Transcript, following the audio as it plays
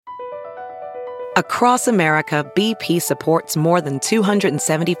Across America, BP supports more than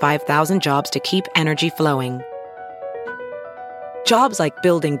 275,000 jobs to keep energy flowing. Jobs like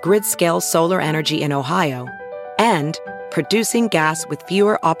building grid-scale solar energy in Ohio and producing gas with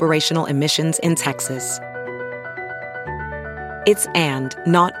fewer operational emissions in Texas. It's and,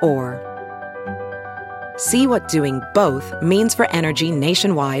 not or. See what doing both means for energy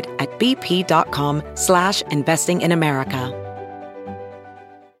nationwide at bp.com/investing in America.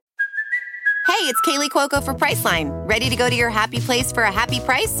 Hey, it's Kaylee Cuoco for Priceline. Ready to go to your happy place for a happy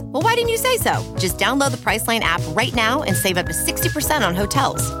price? Well, why didn't you say so? Just download the Priceline app right now and save up to 60% on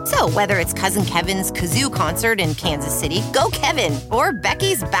hotels. So whether it's Cousin Kevin's Kazoo Concert in Kansas City, go Kevin, or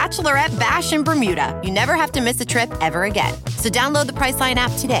Becky's Bachelorette Bash in Bermuda, you never have to miss a trip ever again. So download the Priceline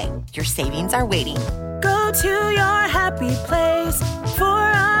app today. Your savings are waiting. Go to your happy place for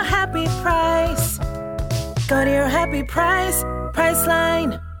a happy price. Go to your happy price,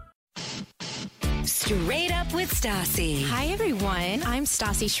 Priceline. Straight Up with Stassi. Hi, everyone. I'm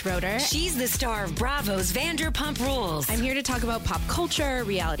Stassi Schroeder. She's the star of Bravo's Vanderpump Rules. I'm here to talk about pop culture,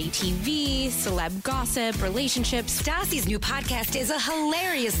 reality TV, celeb gossip, relationships. Stassi's new podcast is a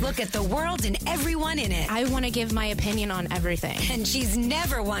hilarious look at the world and everyone in it. I want to give my opinion on everything. And she's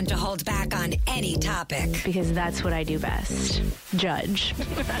never one to hold back on any topic. Because that's what I do best. Judge.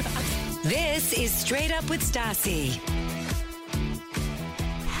 This is Straight Up with Stassi.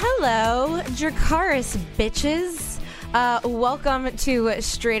 Hello, Dracarys bitches. Welcome to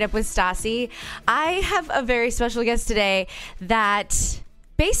Straight Up with Stassi. I have a very special guest today that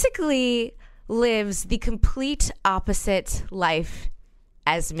basically lives the complete opposite life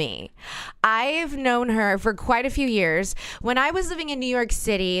as me. I've known her for quite a few years. When I was living in New York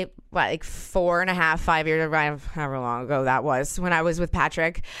City, like 4.5, 5 years, however long ago that was, when I was with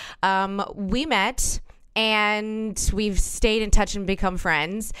Patrick, we met. And we've stayed in touch and become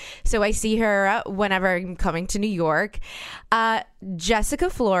friends. So I see her whenever I'm coming to New York. Jessica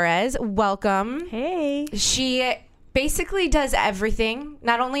Flores, welcome. Hey. She basically does everything.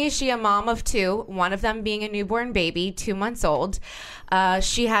 Not only is she a mom of two, one of them being a newborn baby, 2 months old.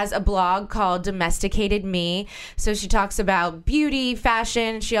 She has a blog called Domesticated Me. So she talks about beauty,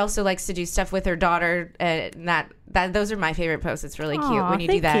 fashion. She also likes to do stuff with her daughter. Those are my favorite posts. It's really cute when you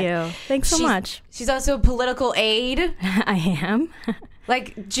do that. Thank you. Thanks so much. She's also a political aide. I am.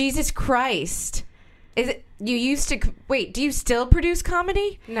 Like, Jesus Christ. Is it you used to wait, do you still produce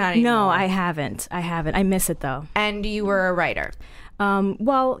comedy? Not anymore. No, I haven't. I miss it though. And you were a writer.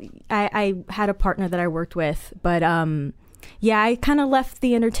 Well, I had a partner that I worked with, but yeah, I kind of left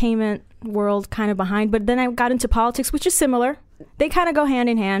the entertainment world kind of behind, but then I got into politics, which is similar. They kind of go hand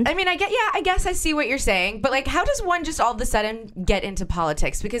in hand. I mean, I guess I see what you're saying, but like, how does one just all of a sudden get into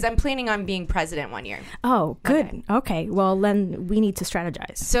politics? Because I'm planning on being president one year. Oh, good. Okay. Well, then we need to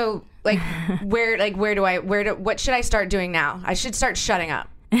strategize. So, like, what should I start doing now? I should start shutting up.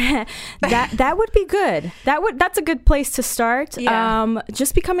 that would be good. That's a good place to start. Yeah.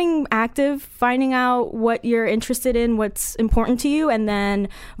 Just becoming active, finding out what you're interested in, what's important to you, and then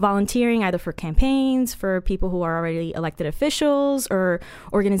volunteering either for campaigns, for people who are already elected officials, or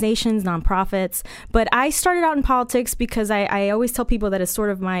organizations, nonprofits. But I started out in politics because I always tell people that it's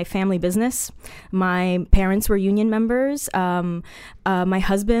sort of my family business. My parents were union members. My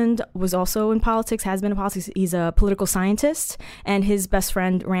husband was also in politics, has been in politics. He's a political scientist, and his best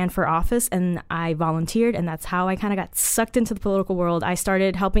friend ran for office, and I volunteered, and that's how I kind of got sucked into the political world. I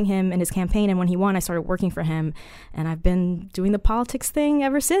started helping him in his campaign, and when he won, I started working for him, and I've been doing the politics thing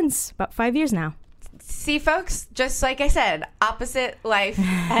ever since, about 5 years now. See, folks, just like I said, opposite life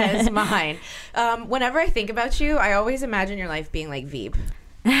as mine. Whenever I think about you, I always imagine your life being like Veep.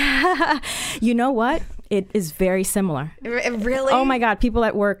 You know what? It is very similar. Really? Oh my God. People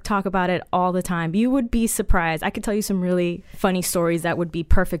at work talk about it all the time. You would be surprised. I could tell you some really funny stories that would be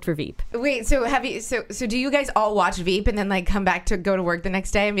perfect for Veep. Wait, so so do you guys all watch Veep and then like come back to go to work the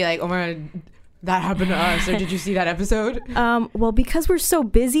next day and be like, oh my God, that happened to us. So did you see that episode? Well, because we're so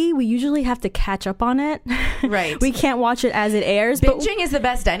busy, we usually have to catch up on it. Right. We can't watch it as it airs. Binging is the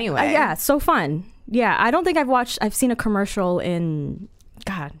best anyway. Yeah, it's so fun. Yeah, I don't think I've seen a commercial in,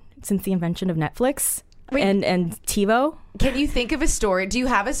 God, since the invention of Netflix. Wait, and TiVo. Can you think of a story? Do you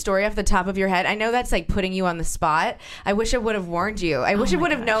have a story off the top of your head? I know that's like putting you on the spot. I wish I would have warned you. I wish I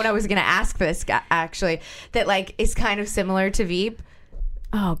would have known I was going to ask this, actually, that like is kind of similar to Veep.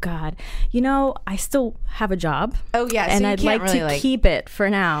 Oh, God. You know, I still have a job. Oh, yeah. So and you I'd can't like really to keep it for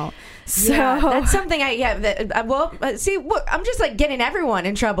now. So yeah, that's something see, I'm just like getting everyone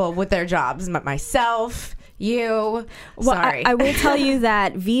in trouble with their jobs. Myself, You. Well, Sorry. I will tell you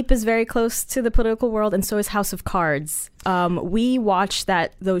that Veep is very close to the political world, and so is House of Cards. We watch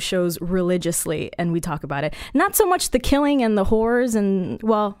those shows religiously, and we talk about it. Not so much the killing and the horrors, and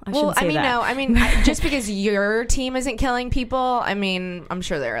I shouldn't say that. No, I mean, just because your team isn't killing people, I mean, I'm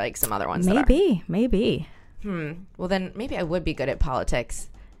sure there are like some other ones. Maybe. Well, then maybe I would be good at politics.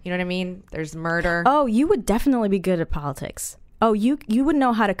 You know what I mean? There's murder. Oh, you would definitely be good at politics. Oh, you would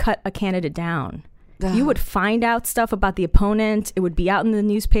know how to cut a candidate down. You would find out stuff about the opponent. It would be out in the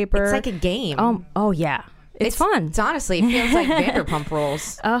newspaper. It's like a game. Oh yeah. It's fun. It's honestly, it feels like Vanderpump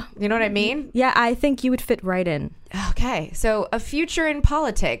Rules. You know what I mean? Yeah, I think you would fit right in. Okay, so a future in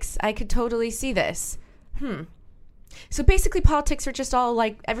politics. I could totally see this. So basically politics are just all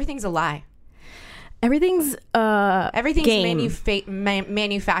like, everything's a lie. Everything's game.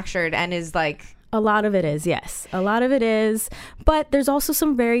 Manufactured and is like... A lot of it is, yes. A lot of it is. But there's also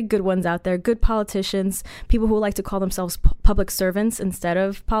some very good ones out there, good politicians, people who like to call themselves public servants instead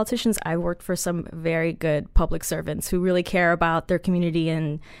of politicians. I worked for some very good public servants who really care about their community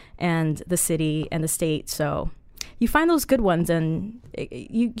and the city and the state. So you find those good ones and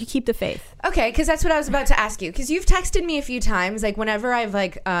you keep the faith. Okay, because that's what I was about to ask you. Because you've texted me a few times, like whenever I've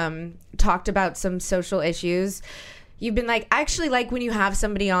like talked about some social issues, you've been like, I actually like when you have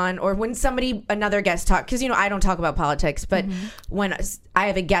somebody on, or when another guest talk, because, I don't talk about politics, but when I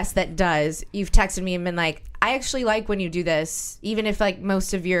have a guest that does, you've texted me and been like, I actually like when you do this, even if like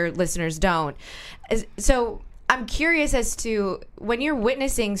most of your listeners don't. So I'm curious as to when you're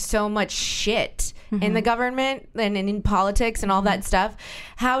witnessing so much shit in the government and in politics and all that stuff,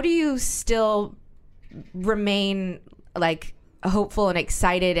 how do you still remain like hopeful and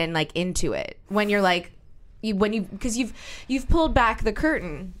excited and like into it when you're like, because you've pulled back the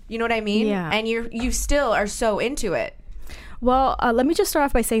curtain, you know what I mean? Yeah. And you still are so into it. Well, let me just start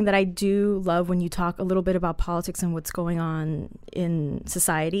off by saying that I do love when you talk a little bit about politics and what's going on in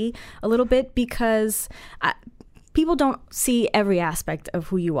society a little bit, because people don't see every aspect of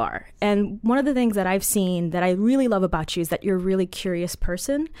who you are. And one of the things that I've seen that I really love about you is that you're a really curious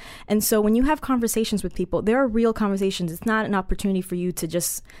person. And so when you have conversations with people, there are real conversations. It's not an opportunity for you to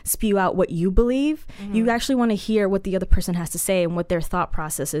just spew out what you believe. You actually want to hear what the other person has to say and what their thought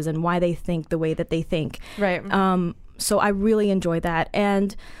process is and why they think the way that they think. Right. So I really enjoy that.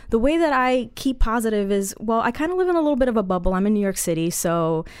 And the way that I keep positive is, I kind of live in a little bit of a bubble. I'm in New York City,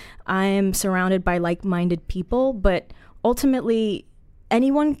 so I'm surrounded by like-minded people. But ultimately,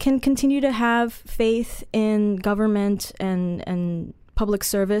 anyone can continue to have faith in government and public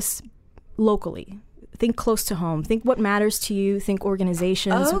service locally. Think close to home. Think what matters to you. Think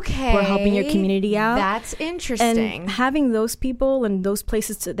organizations who are helping your community out. That's interesting. And having those people and those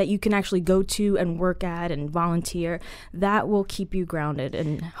places that you can actually go to and work at and volunteer, that will keep you grounded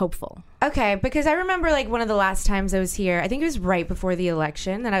and hopeful. Okay, because I remember like one of the last times I was here, I think it was right before the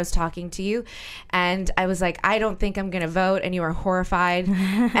election that I was talking to you, and I was like, I don't think I'm going to vote, and you were horrified.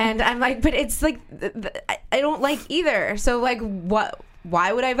 And I'm like, but it's like, I don't like either. So like,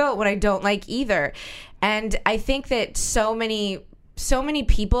 why would I vote when I don't like either? And I think that so many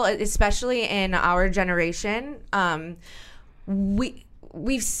people, especially in our generation,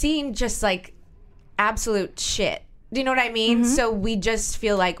 we've seen just like absolute shit. Do you know what I mean? So we just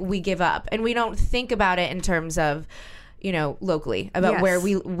feel like we give up, and we don't think about it in terms of, locally, about where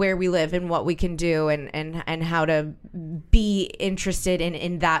we live and what we can do and how to be interested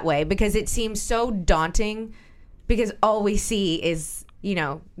in that way, because it seems so daunting, because all we see is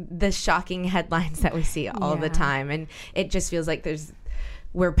the shocking headlines that we see all the time, and it just feels like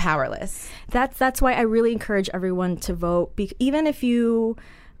we're powerless. That's why I really encourage everyone to vote, even if you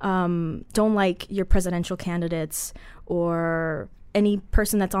don't like your presidential candidates or any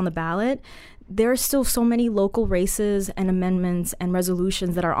person that's on the ballot. There are still so many local races and amendments and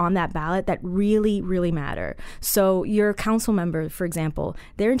resolutions that are on that ballot that really, really matter. So your council member, for example,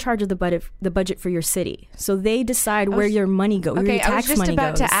 they're in charge of the budget for your city. So they decide where your money goes, where your tax money goes. I was just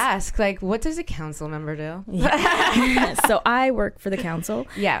about to ask, like, what does a council member do? Yeah. So I work for the council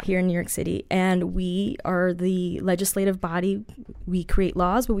here in New York City, and we are the legislative body. We create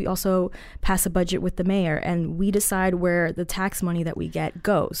laws, but we also pass a budget with the mayor, and we decide where the tax money that we get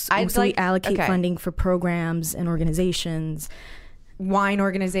goes. We allocate funding for programs and organizations, wine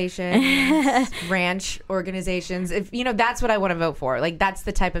organizations, ranch organizations. If that's what I want to vote for. Like, that's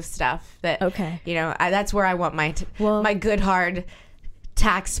the type of stuff that that's where I want my good hard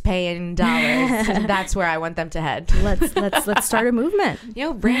tax-paying dollars. That's where I want them to head. Let's start a movement.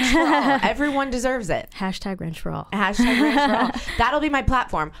 Ranch for all. Everyone deserves it. Hashtag ranch for all. Hashtag ranch for all. That'll be my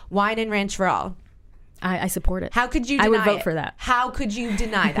platform. Wine and ranch for all. I support it. How could you deny I would vote for that. How could you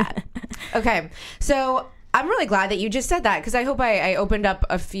deny that? Okay. So I'm really glad that you just said that, because I hope I opened up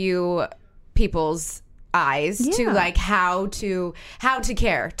a few people's eyes to like how to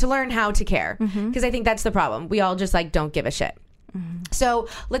care, to learn how to care, because I think that's the problem. We all just like don't give a shit. So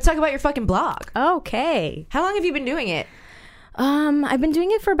let's talk about your fucking blog. Okay. How long have you been doing it? I've been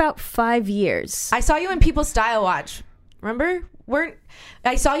doing it for about 5 years. I saw you in People's Style Watch. Remember?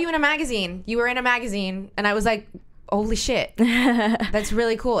 I saw you in a magazine. You were in a magazine, and I was like, holy shit. That's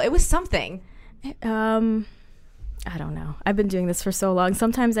really cool. It was something. I don't know. I've been doing this for so long.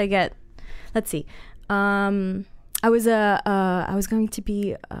 Sometimes I get, let's see. I was going to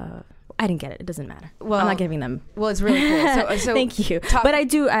be, I didn't get it. It doesn't matter. Well, I'm not giving them. Well, it's really cool. So thank you. But I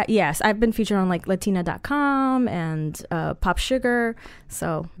do, yes, I've been featured on like Latina.com and Pop Sugar.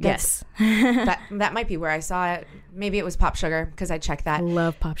 So yes. that might be where I saw it. Maybe it was Pop Sugar, because I checked that. I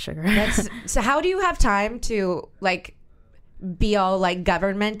love Pop Sugar. So how do you have time to like be all like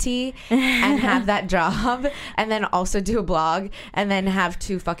government-y and have that job, and then also do a blog, and then have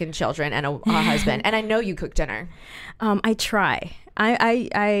 2 fucking children and a husband? And I know you cook dinner. I try.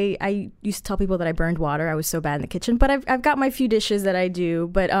 I used to tell people that I burned water. I was so bad in the kitchen, but I've got my few dishes that I do.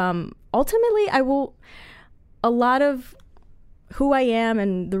 But ultimately, a lot of who I am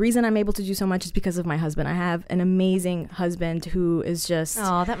and the reason I'm able to do so much is because of my husband. I have an amazing husband who is just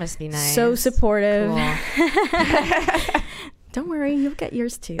that must be nice. So supportive. Cool. Don't worry, you'll get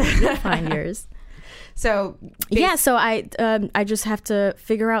yours too. You'll find yours. So so I just have to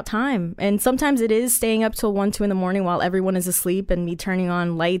figure out time, and sometimes it is staying up till 1-2 in the morning while everyone is asleep, and me turning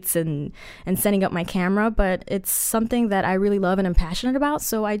on lights and setting up my camera. But it's something that I really love and am passionate about,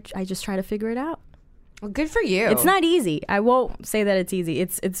 so I just try to figure it out. Well, good for you. It's not easy. I won't say that it's easy.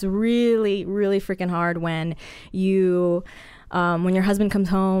 It's really, really freaking hard when you. When your husband comes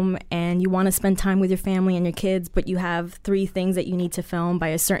home and you want to spend time with your family and your kids, but you have 3 things that you need to film by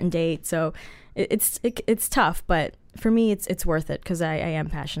a certain date. So it's tough, but for me, it's worth it because I am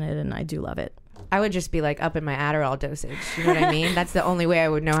passionate and I do love it. I would just be like up in my Adderall dosage. You know what I mean? That's the only way I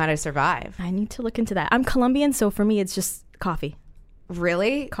would know how to survive. I need to look into that. I'm Colombian, so for me, it's just coffee.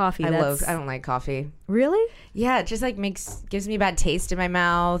 Really? Coffee. I don't like coffee. Really? Yeah, it just like gives me a bad taste in my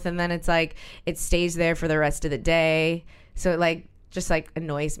mouth, and then it's like it stays there for the rest of the day. So it like just like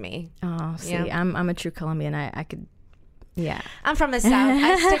annoys me. Oh, see, I'm a true Colombian. I could, yeah. I'm from the South.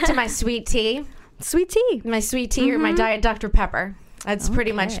 I stick to my sweet tea. Sweet tea. My sweet tea or my Diet Dr. Pepper. That's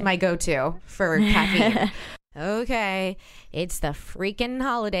pretty much my go-to for caffeine. Okay, it's the freaking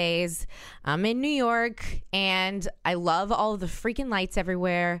holidays. I'm in New York, and I love all of the freaking lights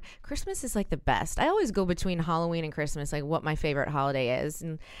everywhere. Christmas is like the best. I always go between Halloween and Christmas, like what my favorite holiday is,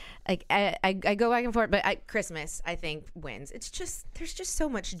 and like I go back and forth. But Christmas, I think, wins. It's just there's just so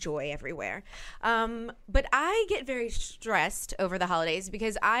much joy everywhere. But I get very stressed over the holidays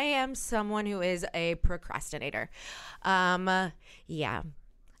because I am someone who is a procrastinator. Yeah.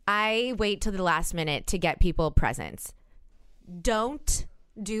 I wait till the last minute to get people presents. Don't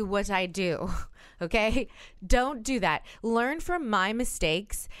do what I do, okay? Don't do that. Learn from my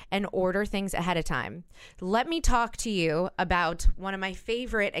mistakes and order things ahead of time. Let me talk to you about one of my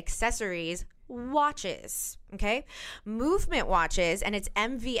favorite accessories, watches, okay? Movement watches, and it's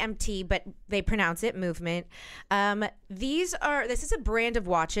MVMT, but they pronounce it Movement. This is a brand of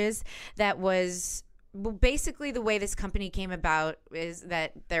watches that was... Well, basically, the way this company came about is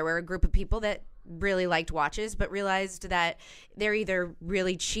that there were a group of people that really liked watches, but realized that they're either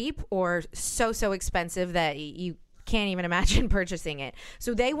really cheap or so expensive that you can't even imagine purchasing it.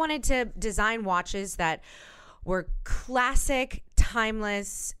 So they wanted to design watches that were classic,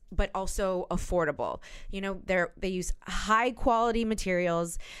 timeless, but also affordable. You know, they use high quality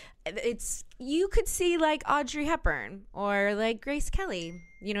materials. You could see like Audrey Hepburn or like Grace Kelly,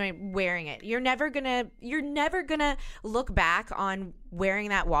 you know, wearing it. You're never gonna look back on wearing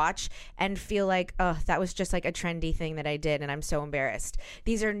that watch and feel like, oh, that was just like a trendy thing that I did and I'm so embarrassed.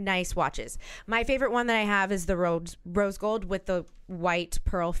 These are nice watches. My favorite one that I have is the rose gold with the white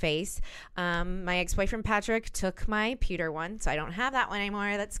pearl face. My ex-boyfriend Patrick took my pewter one, so I don't have that one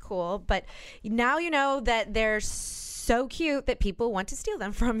anymore. That's cool. But now you know that they're so cute that people want to steal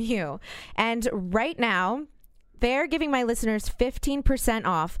them from you. And right now, they're giving my listeners 15%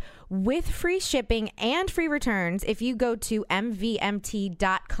 off with free shipping and free returns if you go to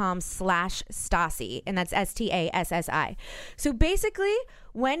mvmt.com/Stassi, and that's STASSI. So basically,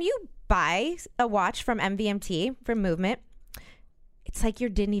 when you buy a watch from MVMT, from Movement, it's like you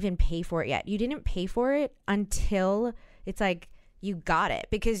didn't even pay for it yet. You didn't pay for it until it's like you got it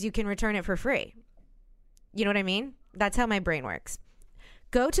because you can return it for free. You know what I mean? That's how my brain works.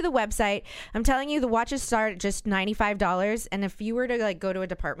 Go to the website. I'm telling you, the watches start at just $95, and if you were to like go to a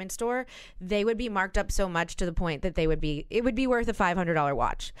department store, they would be marked up so much to the point that it would be worth a $500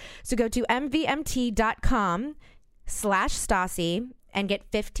 watch. So go to mvmt.com/Stassi and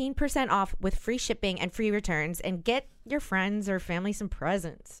get 15% off with free shipping and free returns, and get your friends or family some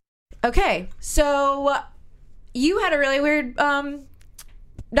presents. Okay, so you had a really weird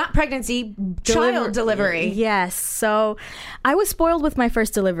not pregnancy, child delivery. Yes. So I was spoiled with my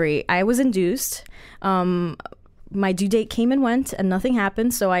first delivery. I was induced. My due date came and went and nothing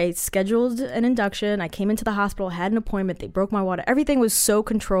happened. So I scheduled an induction. I came into the hospital, had an appointment. They broke my water. Everything was so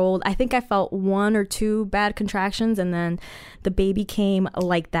controlled. I think I felt 1 or 2 bad contractions, and then the baby came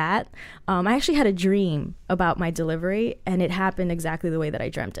like that. I actually had a dream about my delivery, and it happened exactly the way that I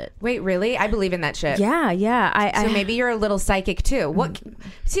dreamt it. Wait, really? I believe in that shit. Yeah. So maybe you're a little psychic too. What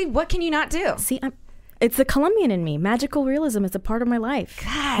can you not do? See, it's the Colombian in me. Magical realism is a part of my life.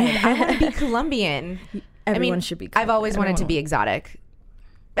 God, I want to be Colombian. Everyone should be Colombian. I've always wanted to be exotic.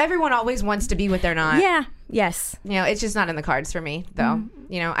 Everyone always wants to be what they're not. Yeah. Yes. You know, it's just not in the cards for me, though.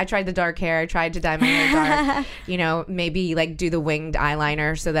 You know, I tried the dark hair. I tried to dye my hair dark. You know, maybe like do the winged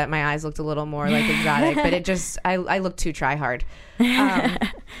eyeliner so that my eyes looked a little more like exotic. But it just, I look too try hard.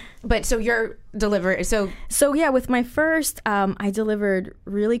 But so your delivery, so yeah, with my first, I delivered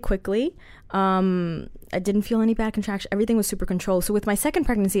really quickly. I didn't feel any bad contraction. Everything was super controlled. So with my second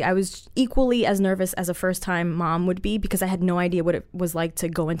pregnancy, I was equally as nervous as a first-time mom would be, because I had no idea what it was like to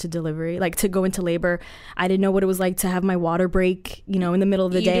go into delivery, like to go into labor. I didn't know what it was like to have my water break, you know, in the middle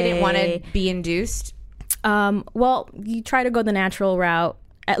of the day. You didn't want to be induced? Well, you try to go the natural route,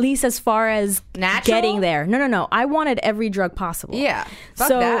 at least as far as getting there. No. I wanted every drug possible. Yeah. Fuck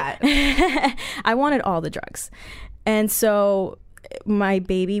that. I wanted all the drugs. And so my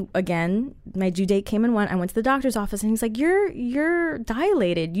baby, again, my due date came and went. I went to the doctor's office, and he's like, you're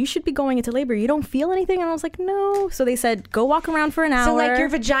dilated. You should be going into labor. You don't feel anything? And I was like, no. So they said, go walk around for an hour. So like your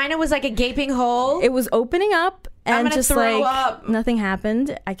vagina was like a gaping hole? It was opening up, and just throw like up. Nothing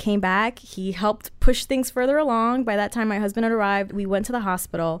happened. I came back. He helped push things further along. By that time, my husband had arrived. We went to the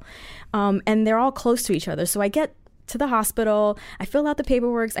hospital, and they're all close to each other. So I get to the hospital, I fill out the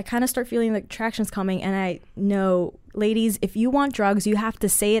paperwork, I kind of start feeling the contractions coming, and I know, ladies, if you want drugs, you have to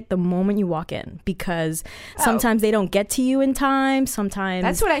say it the moment you walk in, because sometimes they don't get to you in time. Sometimes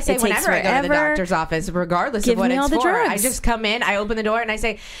that's what I say whenever I go to the doctor's office, regardless of what it's for. I just come in, I open the door, and I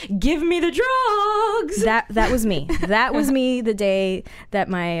say, give me the drugs. That was me. That was me the day that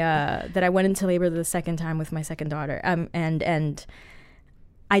that I went into labor the second time with my second daughter, and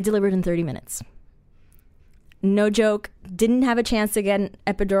I delivered in 30 minutes. No joke. Didn't have a chance to get an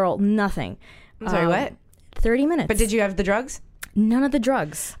epidural. Nothing. I'm sorry, what? 30 minutes. But did you have the drugs? None of the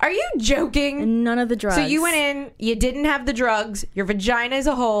drugs. Are you joking? None of the drugs. So you went in, you didn't have the drugs, your vagina is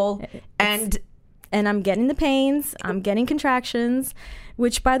a hole, and I'm getting the pains, I'm getting contractions,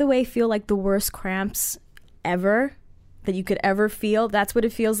 which, by the way, feel like the worst cramps ever that you could ever feel. That's what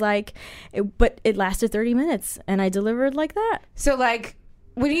it feels like. But it lasted 30 minutes, and I delivered like that. So, like,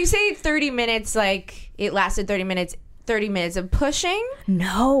 when you say 30 minutes, like, it lasted 30 minutes, 30 minutes of pushing?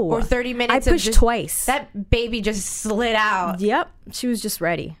 No. Or 30 minutes I pushed twice. That baby just slid out. Yep. She was just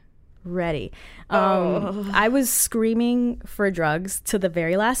ready. I was screaming for drugs to the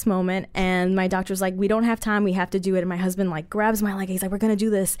very last moment, and my doctor was like, we don't have time, we have to do it. And my husband like grabs my leg, he's like, we're gonna do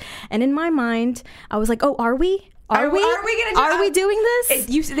this. And in my mind, I was like, oh, are we? Are we doing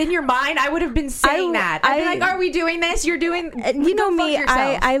this? In your mind, I would have been saying that. I'd be like, are we doing this? You're doing... You know me,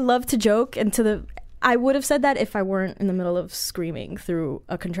 I love to joke, and I would have said that if I weren't in the middle of screaming through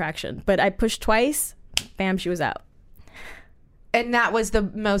a contraction. But I pushed twice, bam, she was out. And that was the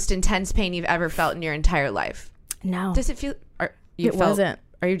most intense pain you've ever felt in your entire life? No. Does it feel... wasn't.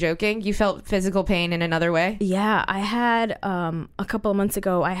 Are you joking? You felt physical pain in another way? Yeah, I had a couple of months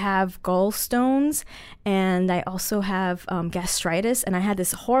ago, I have gallstones, and I also have gastritis, and I had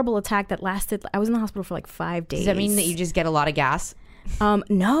this horrible attack that lasted, I was in the hospital for like 5 days. Does that mean that you just get a lot of gas?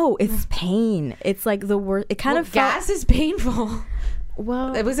 No, it's pain. It's like the worst. It kind of felt, gas is painful.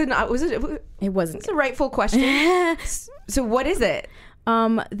 Well, it wasn't. It's a rightful question. So what is it?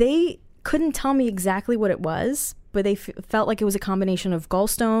 They couldn't tell me exactly what it was, but they felt like it was a combination of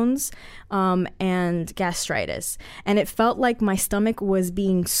gallstones and gastritis. And it felt like my stomach was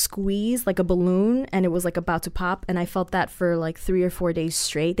being squeezed like a balloon, and it was like about to pop. And I felt that for like 3 or 4 days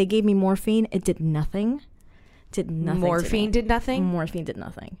straight. They gave me morphine. It did nothing. Morphine did nothing? Morphine did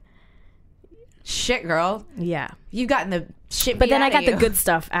nothing. Shit, girl. Yeah. You've gotten the shit But beat then out I got of you. the good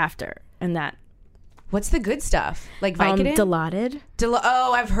stuff after, and that What's the good stuff? Like Vicodin? Dilaudid.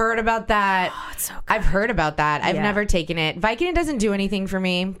 Oh, I've heard about that. Oh, it's so good. I've heard about that. I've Yeah. never taken it. Vicodin doesn't do anything for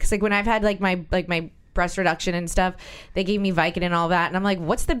me because like when I've had like my breast reduction and stuff, they gave me Vicodin and all that, and I'm like,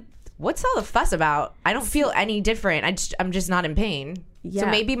 what's all the fuss about? I don't feel any different. I'm just not in pain. Yeah. So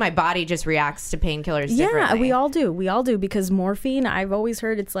maybe my body just reacts to painkillers Yeah, differently. we all do because morphine, I've always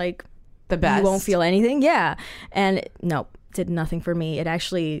heard it's like the best. you won't feel anything. Yeah. And nope, did nothing for me. It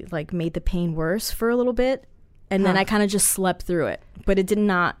actually like made the pain worse for a little bit. And then I kind of just slept through it, but it did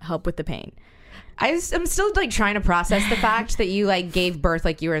not help with the pain. I'm still like trying to process the fact that you like gave birth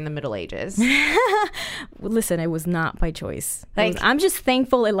like you were in the Middle Ages. Listen, it was not by choice. Like- I'm just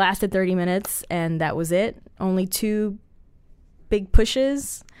thankful it lasted 30 minutes and that was it. Only 2 big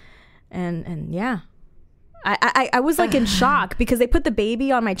pushes. And yeah. I was like in shock because they put the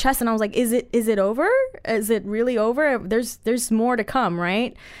baby on my chest and I was like, is it over? Is it really over? There's more to come,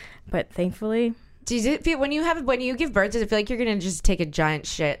 right? But thankfully, Does it feel when you give birth? Does it feel like you're gonna just take a giant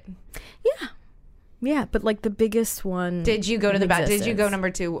shit? yeah, but like the biggest one. Did you go to in the back? Did you go existence. number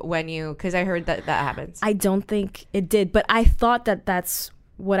 2 when you? Because I heard that happens. I don't think it did, but I thought that's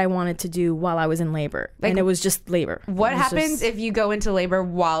what I wanted to do while I was in labor, Like, and it was just labor. What It was happens just- if you go into labor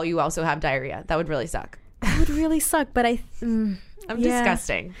while you also have diarrhea? That would really suck. It would really suck, but I'm yeah.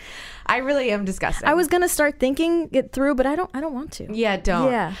 disgusting. I really am disgusting. I was gonna start thinking it through, but I don't want to. Yeah,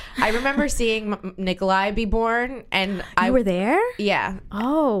 don't. Yeah. I remember seeing Nikolai be born, and I You were there? Yeah.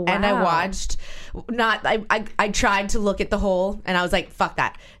 Oh, wow. And I watched. I tried to look at the hole, and I was like, "Fuck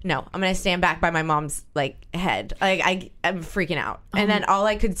that! No, I'm gonna stand back by my mom's like head." Like I'm freaking out, and then all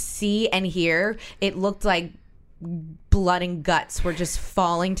I could see and hear, it looked like blood and guts were just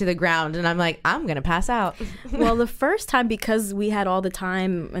falling to the ground, and I'm like, I'm gonna pass out. Well, the first time, because we had all the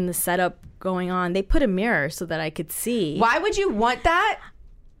time and the setup going on, they put a mirror so that I could see. Why would you want that?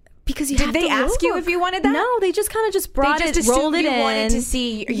 Because you Did have they to ask you look. if you wanted that? No, they just kind of just brought They just it, rolled assumed it you in. wanted to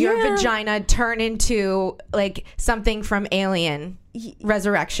see your Yeah. vagina turn into like something from Alien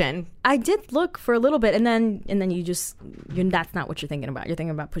Resurrection. I did look for a little bit, and then that's not what you're thinking about. You're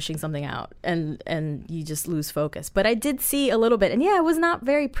thinking about pushing something out, and you just lose focus. But I did see a little bit, and yeah, it was not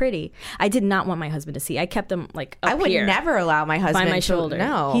very pretty. I did not want my husband to see. I kept him like up I would here never allow my husband by my to- shoulder.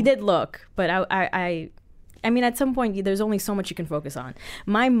 No, he did look, but I mean, at some point, there's only so much you can focus on.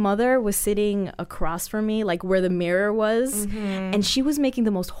 My mother was sitting across from me, like where the mirror was, and she was making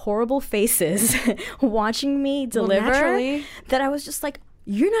the most horrible faces watching me deliver naturally. that I was just like,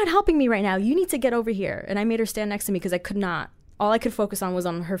 you're not helping me right now. You need to get over here. And I made her stand next to me because I could not. All I could focus on was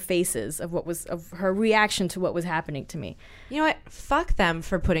on her faces of her reaction to what was happening to me. You know what? Fuck them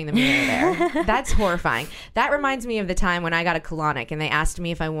for putting the mirror there. That's horrifying. That reminds me of the time when I got a colonic and they asked me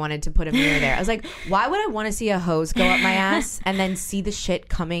if I wanted to put a mirror there. I was like, why would I want to see a hose go up my ass and then see the shit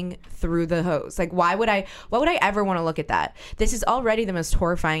coming through the hose? Like, why would I ever want to look at that? This is already the most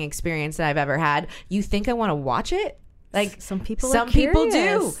horrifying experience that I've ever had. You think I want to watch it? Like Some people some are people do.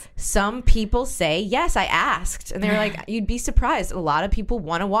 curious. Some people say, yes, I asked. And they're like, you'd be surprised. A lot of people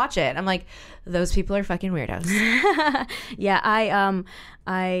want to watch it. I'm like, those people are fucking weirdos. Yeah,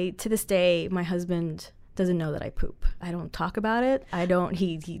 I to this day, my husband doesn't know that I poop. I don't talk about it. I don't.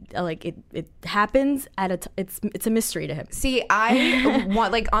 He like it happens it's a mystery to him. See, I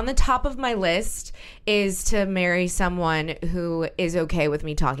want, like, on the top of my list is to marry someone who is okay with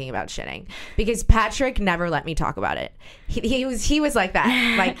me talking about shitting, because Patrick never let me talk about it. He was like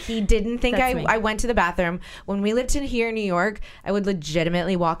that. Like, he didn't think That's me. I went to the bathroom. When we lived here in New York, I would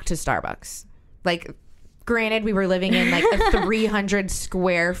legitimately walk to Starbucks. Like, granted, we were living in like a 300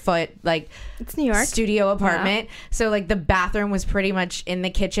 square foot like It's New York. studio apartment, so like the bathroom was pretty much in the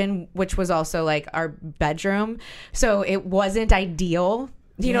kitchen, which was also like our bedroom, so it wasn't ideal.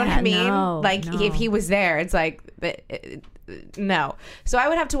 You know what I Yeah, mean? no, Like, no. if he was there, it's like no. So I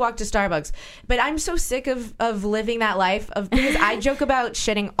would have to walk to Starbucks. But I'm so sick of living that life because I joke about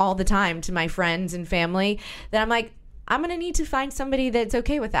shitting all the time to my friends and family that I'm like, I'm going to need to find somebody that's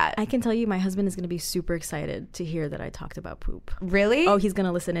okay with that. I can tell you, my husband is going to be super excited to hear that I talked about poop. Really? Oh, he's going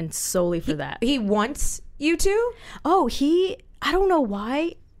to listen in solely for that. He wants you to? Oh, I don't know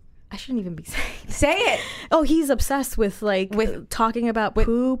why. I shouldn't even be saying that. Say it. Oh, he's obsessed with talking about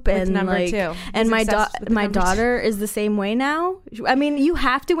poop with and number like, two. and He's my obsessed with the my number daughter is the same way now. I mean, you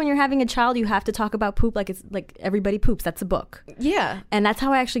have to, when you're having a child, you have to talk about poop like it's like everybody poops. That's a book, Yeah. and that's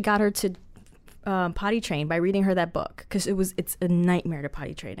how I actually got her to potty train, by reading her that book, because it's a nightmare to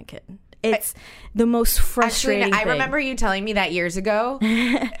potty train a kid. It's the most frustrating Actually, I thing. remember you telling me that years ago.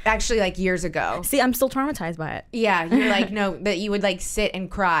 Actually, like years ago. See, I'm still traumatized by it. Yeah, you're like, no, that you would like sit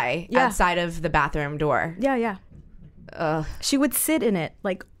and cry Yeah. outside of the bathroom door. Yeah. She would sit in it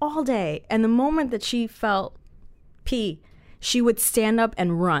like all day. And the moment that she felt pee, she would stand up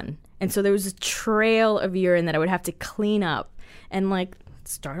and run. And so there was a trail of urine that I would have to clean up and like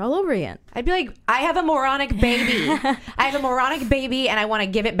start all over again. I'd be like, I have a moronic baby. I have a moronic baby and I want to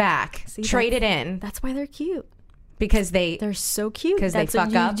give it back. See, Trade it in. That's why they're cute. Because They're so cute. Because they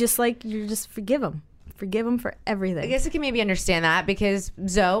fuck up. You just forgive them. Forgive them for everything. I guess I can maybe understand that because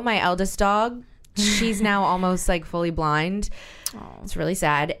Zoe, my eldest dog, she's now almost like fully blind. It's really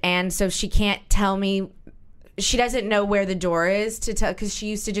sad. And so she can't tell me. She doesn't know where the door is to tell, because she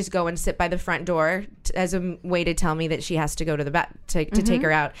used to just go and sit by the front door as a way to tell me that she has to go to the vet to take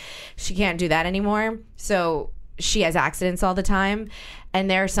her out. She can't do that anymore. So she has accidents all the time.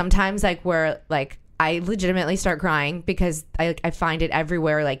 And there are sometimes like where like I legitimately start crying because I find it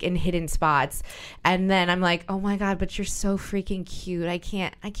everywhere, like in hidden spots. And then I'm like, oh my God, but you're so freaking cute. I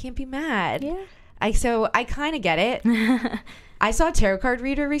can't be mad. Yeah. So I kind of get it. I saw a tarot card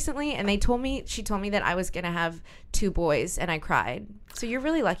reader recently and she told me that I was going to have 2 boys and I cried. So you're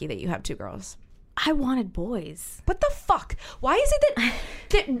really lucky that you have 2 girls. I wanted boys. What the fuck? Why is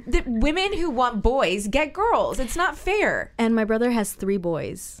it that women who want boys get girls? It's not fair. And my brother has 3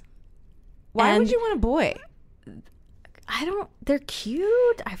 boys. Why would you want a boy? They're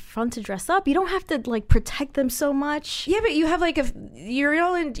cute. They're fun to dress up. You don't have to like protect them so much. Yeah, but you have like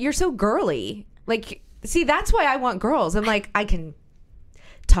you're so girly. Like, see, that's why I want girls. I'm like, I can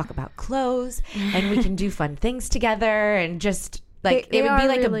talk about clothes and we can do fun things together and just like it would be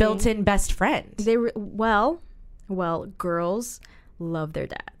like really, a built-in best friend. Well, girls love their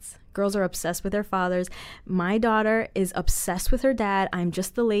dads. Girls are obsessed with their fathers. My daughter is obsessed with her dad. I'm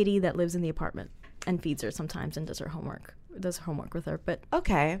just the lady that lives in the apartment and feeds her sometimes and does her homework with her. But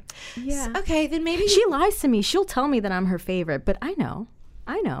okay, yeah, okay, then maybe she lies to me. She'll tell me that I'm her favorite, but I know.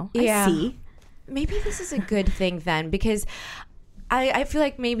 Yeah. I see. Maybe this is a good thing then, because I feel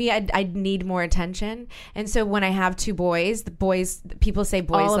like maybe I'd need more attention. And so when I have 2 boys, people say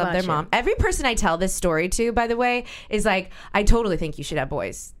boys All love their mom. Every person I tell this story to, by the way, is like, I totally think you should have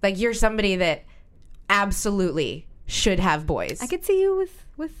boys. Like, you're somebody that absolutely should have boys. I could see you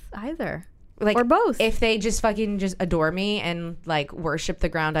with either. Like, or both. If they just fucking just adore me and like worship the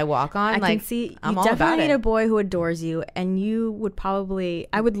ground I walk on. I can see you definitely need a boy who adores you, and you would probably,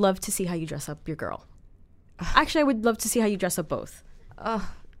 I would love to see how you dress up your girl. Actually, I would love to see how you dress up both.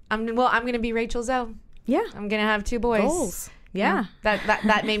 I'm going to be Rachel Zoe. Yeah. I'm going to have 2 boys. Goals. Yeah.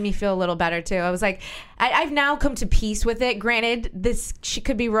 That made me feel a little better too. I was like, I've now come to peace with it. Granted, she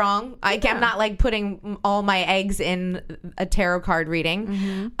could be wrong. I'm not like putting all my eggs in a tarot card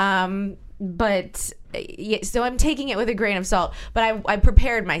reading. But yeah, so I'm taking it with a grain of salt, but I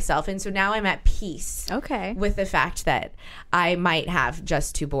prepared myself. And so now I'm at peace with the fact that I might have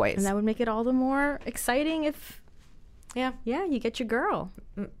just 2 boys. And that would make it all the more exciting if, yeah, you get your girl.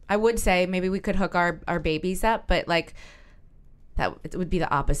 I would say maybe we could hook our babies up, but like it would be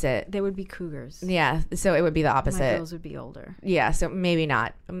the opposite. They would be cougars. Yeah, so it would be the opposite. My girls would be older. Yeah, so maybe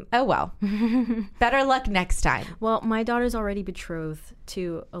not. Oh well. Better luck next time. Well, my daughter's already betrothed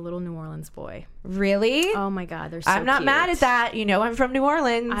to a little New Orleans boy. Really? Oh my God, they're so I'm not cute. mad at that. You know, I'm from New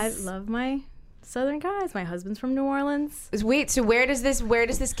Orleans. I love my Southern guys. My husband's from New Orleans. Wait, so where does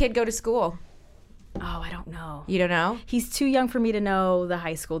this kid go to school? Oh, I don't know. You don't know? He's too young for me to know the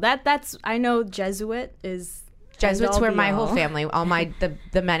high school. That's I know Jesuit is. Jesuit's where my whole family,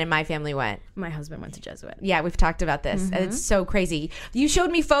 the men in my family went. My husband went to Jesuit. Yeah, we've talked about this. Mm-hmm. It's so crazy. You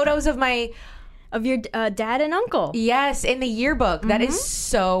showed me photos of your dad and uncle. Yes, in the yearbook. Mm-hmm. That is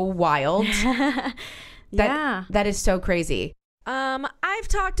so wild. Yeah. That is so crazy. I've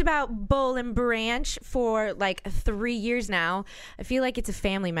talked about Boll and Branch for like 3 years now. I feel like it's a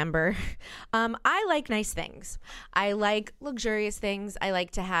family member. I like nice things. I like luxurious things. I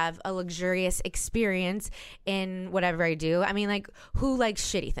like to have a luxurious experience in whatever I do. I mean, like, who likes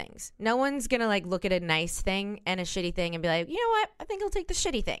shitty things? No one's gonna like look at a nice thing and a shitty thing and be like, you know what? I think I'll take the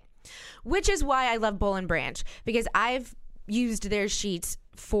shitty thing. Which is why I love Boll and Branch, because I've used their sheets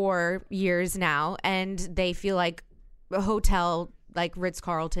for years now, and they feel like a hotel, like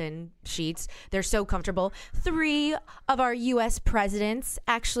Ritz-Carlton sheets. They're so comfortable. 3 of our U.S. presidents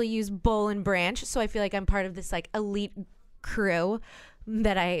actually use Boll and Branch, so I feel like I'm part of this like elite crew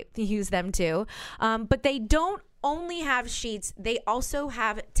that I use them too. But they don't only have sheets, they also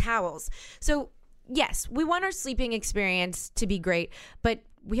have towels. So yes, we want our sleeping experience to be great, but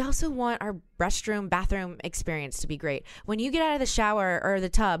we also want our bathroom experience to be great. When you get out of the shower or the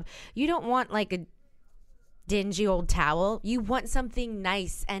tub, you don't want like dingy old towel. You want something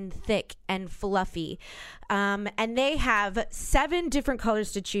nice and thick and fluffy. And they have 7 different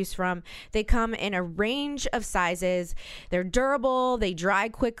colors to choose from. They come in a range of sizes. They're durable, they dry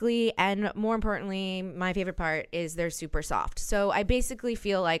quickly, and more importantly, my favorite part is they're super soft. So I basically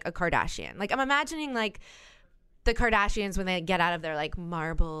feel like a Kardashian. Like, I'm imagining like the Kardashians when they get out of their like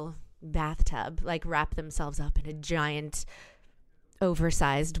marble bathtub, like wrap themselves up in a giant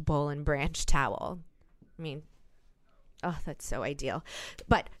oversized Boll and Branch towel. I mean, oh, that's so ideal.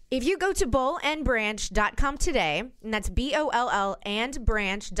 But if you go to bollandbranch.com today, and that's BOLL and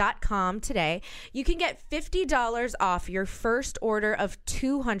branch.com today, you can get $50 off your first order of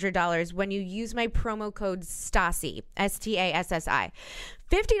 $200 when you use my promo code STASSI, STASSI.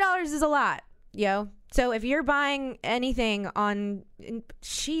 $50 is a lot, yo. So if you're buying anything on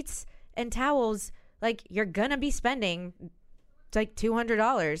sheets and towels, like, you're gonna be spending like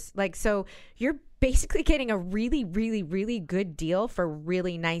 $200. Like, so you're basically getting a really, really, really good deal for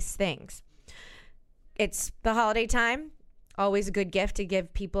really nice things. It's the holiday time. Always a good gift to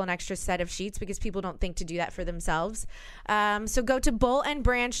give people an extra set of sheets because people don't think to do that for themselves. So go to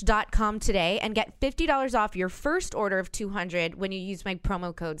bollandbranch.com today and get $50 off your first order of $200 when you use my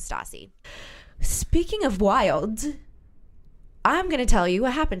promo code STASSI. Speaking of wild, I'm going to tell you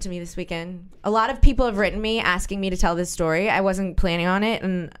what happened to me this weekend. A lot of people have written me asking me to tell this story. I wasn't planning on it,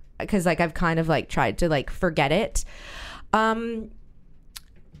 and because like I've kind of like tried to like forget it. I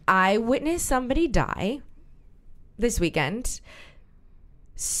witnessed somebody die this weekend.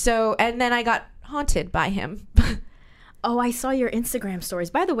 So, and then I got haunted by him. Oh, I saw your Instagram stories.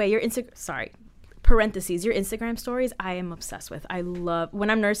 By the way, your Instagram stories I am obsessed with. I love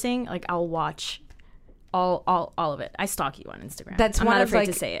when I'm nursing, like I'll watch all of it. I stalk you on Instagram. I'm not afraid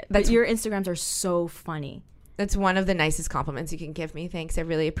to say it. But your Instagrams are so funny. That's one of the nicest compliments you can give me. Thanks. I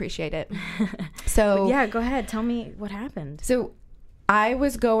really appreciate it. So yeah, go ahead. Tell me what happened. So I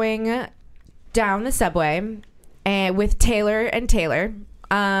was going down the subway with Taylor and Taylor.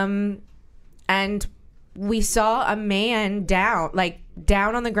 And we saw a man down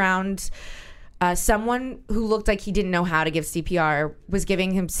on the ground. Someone who looked like he didn't know how to give CPR was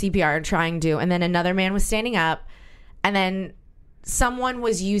giving him CPR and trying to. And then another man was standing up. And then someone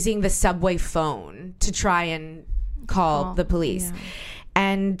was using the subway phone to try and call the police. Yeah.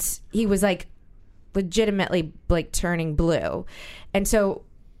 And he was like legitimately like turning blue. And so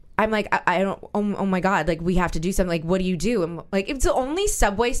I'm like, I don't, oh my God, like we have to do something. Like, what do you do? And like, it's the only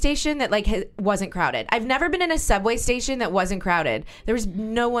subway station that like wasn't crowded. I've never been in a subway station that wasn't crowded. There was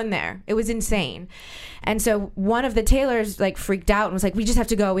no one there. It was insane. And so one of the Taylors like freaked out and was like, we just have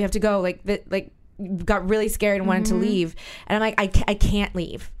to go. We have to go. Like got really scared and wanted to leave. And I'm like, I can't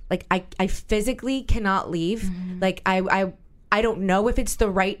leave. Like I physically cannot leave. Like I don't know if it's the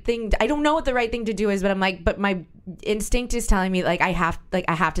right thing. I don't know what the right thing to do is, but I'm like, but my instinct is telling me like I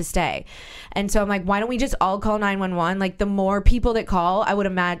have to stay. And so I'm like, why don't we just all call 911? Like the more people that call, I would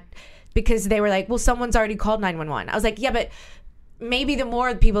imagine, because they were like, well, someone's already called 911. I was like, yeah, but maybe the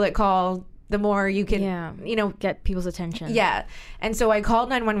more people that call, the more you can, get people's attention. Yeah. And so I called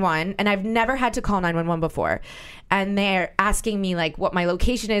 911, and I've never had to call 911 before. And they're asking me like what my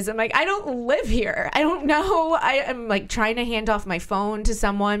location is. I'm like, I don't live here. I don't know. I am like trying to hand off my phone to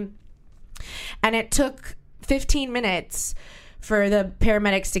someone. And it took 15 minutes for the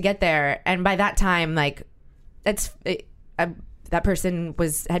paramedics to get there. And by that time, like that person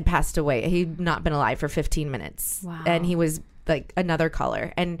had passed away. He'd not been alive for 15 minutes. Wow. And he was like another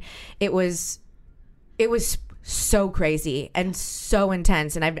color, and it was so crazy and so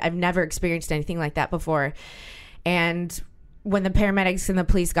intense, and I've never experienced anything like that before. And when the paramedics and the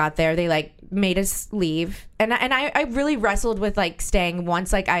police got there, they like made us leave, and I really wrestled with like staying.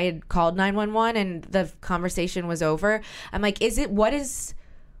 Once like I had called 911 and the conversation was over, I'm like, what is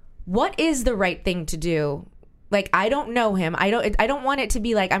the right thing to do? Like, I don't know him. I don't want it to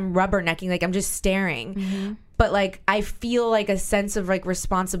be like I'm rubbernecking, like I'm just staring. But like I feel like a sense of like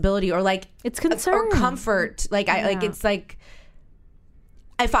responsibility or like it's concern or comfort. Like I like it's like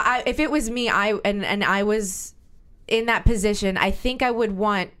if it was me, I was in that position, I think I would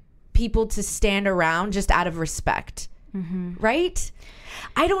want people to stand around just out of respect. Right?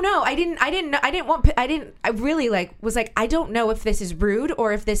 I don't know. I really like was like, I don't know if this is rude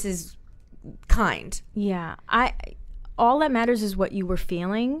or if this is kind. Yeah. All that matters is what you were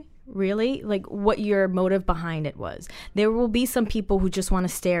feeling. Really, like what your motive behind it was. There will be some people who just want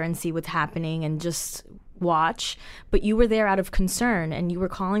to stare and see what's happening and just watch, but you were there out of concern and you were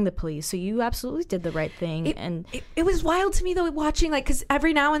calling the police, so you absolutely did the right thing. It was wild to me though, watching, like, because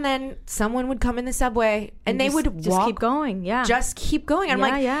every now and then someone would come in the subway and they would just keep going. Yeah, just keep going. I'm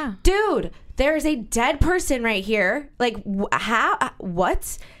like, yeah, dude, there is a dead person right here. Like, how?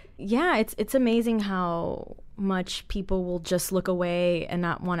 What? Yeah, it's amazing how much people will just look away and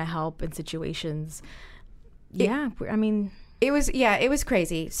not want to help in situations. It was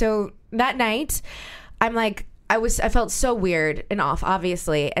crazy. So that night, I'm like, I felt so weird and off,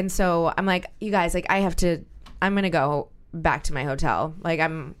 obviously. And so I'm like, you guys, like, I'm going to go back to my hotel. Like,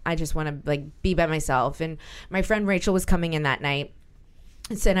 I just want to, like, be by myself. And my friend Rachel was coming in that night.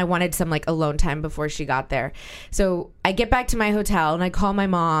 And I wanted some, like, alone time before she got there. So I get back to my hotel and I call my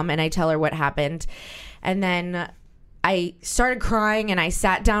mom and I tell her what happened. And then I started crying and I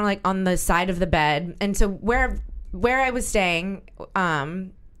sat down, like, on the side of the bed. And so where I was staying, it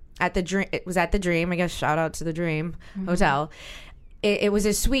was at the Dream. I guess shout out to the Dream Hotel. It was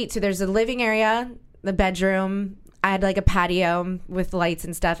a suite. So there's a living area, the bedroom. I had, like, a patio with lights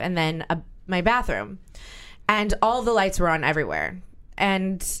and stuff, and then my bathroom. And all the lights were on everywhere.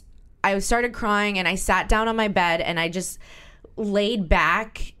 And I started crying, and I sat down on my bed, and I just laid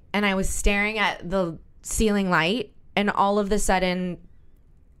back, and I was staring at the ceiling light, and all of a sudden,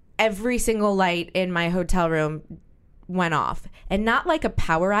 every single light in my hotel room went off. And not like a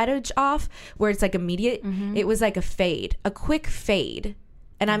power outage off, where it's, like, immediate. It was like a quick fade.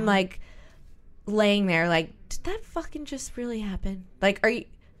 And I'm, like, laying there, like, did that fucking just really happen? Like,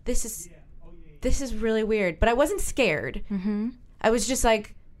 this is really weird. But I wasn't scared. I was just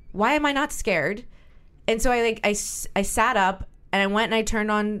like, why am I not scared? And so I sat up and I went and I turned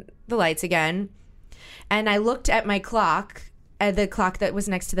on the lights again. And I looked at my clock, at the clock that was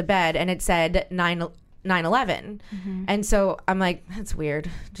next to the bed, and it said 9/11. And so I'm like, that's weird.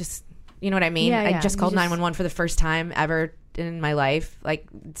 Just, you know what I mean? Yeah, I just called 911 for the first time ever in my life. Like,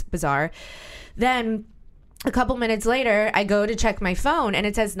 it's bizarre. Then a couple minutes later, I go to check my phone and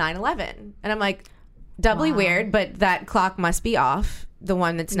it says 9/11. And I'm like, doubly weird, but that clock must be off, the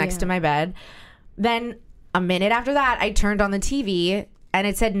one that's next to my bed. Then a minute after that, I turned on the TV and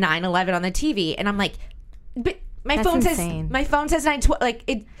it said 9/11 on the TV. And I'm like, but my phone says 9/12. Like,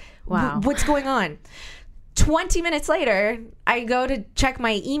 it. Wow. What's going on? 20 minutes later, I go to check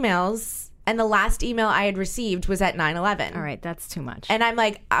my emails, and the last email I had received was at 9/11. All right, that's too much. And I'm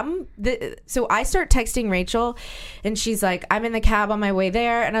like, so I start texting Rachel, and she's like, I'm in the cab on my way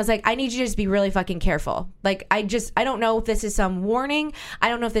there. And I was like, I need you to just be really fucking careful. Like, I don't know if this is some warning. I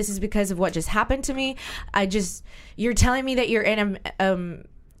don't know if this is because of what just happened to me. You're telling me that you're in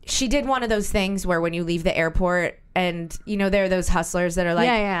she did one of those things where when you leave the airport and, you know, there are those hustlers that are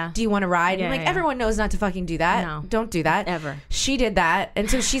like, do you want to ride? And I'm like, everyone knows not to fucking do that. No. Don't do that. Ever. She did that. And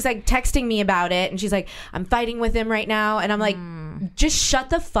so she's like texting me about it. And she's like, I'm fighting with him right now. And I'm like, just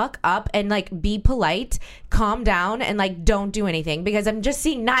shut the fuck up and, like, be polite, calm down, and, like, don't do anything, because I'm just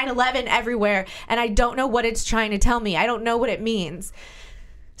seeing 9/11 everywhere and I don't know what it's trying to tell me. I don't know what it means.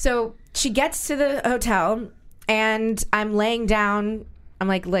 So she gets to the hotel and I'm laying down. I'm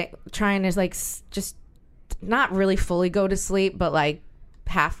like trying to, like, just not really fully go to sleep, but, like,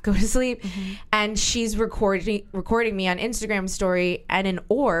 half go to sleep. And she's recording me on Instagram story, and an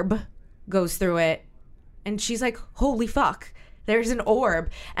orb goes through it, and she's like, holy fuck, there's an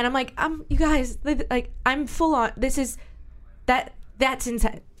orb. And I'm like, you guys, like, I'm full on, that's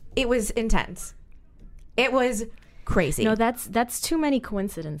intense. It was intense. It was crazy. No, that's too many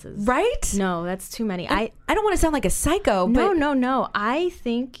coincidences. Right? No, that's too many. I don't want to sound like a psycho, but No. I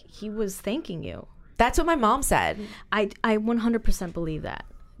think he was thanking you. That's what my mom said. I 100% believe that.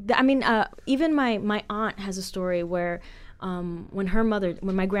 I mean, even my aunt has a story where when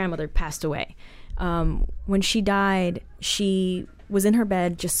my grandmother passed away, when she died, she was in her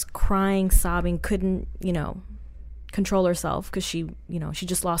bed just crying, sobbing, couldn't, control herself because she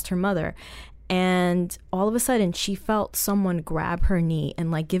just lost her mother. And all of a sudden, she felt someone grab her knee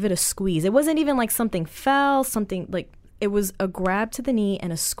and, like, give it a squeeze. It wasn't even like something fell, it was a grab to the knee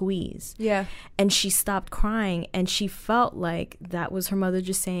and a squeeze. Yeah. And she stopped crying, and she felt like that was her mother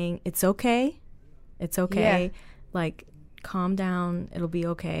just saying, it's okay. It's okay. Yeah. Like, calm down. It'll be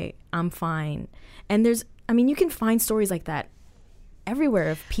okay. I'm fine. And you can find stories like that everywhere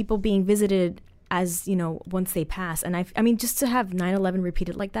of people being visited as, once they pass. And I mean, just to have 9/11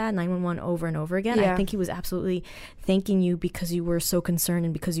 repeated like that, 911 over and over again, I think he was absolutely thanking you because you were so concerned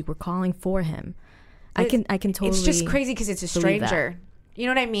and because you were calling for him. I can totally. It's just crazy because it's a stranger. You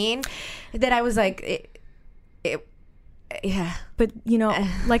know what I mean? That I was like, yeah. But,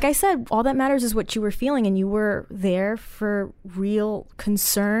 like I said, all that matters is what you were feeling, and you were there for real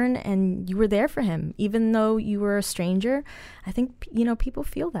concern, and you were there for him. Even though you were a stranger, I think, people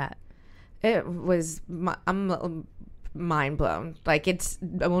feel that. It was, I'm mind blown. Like,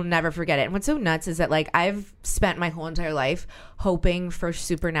 I will never forget it. And what's so nuts is that, like, I've spent my whole entire life hoping for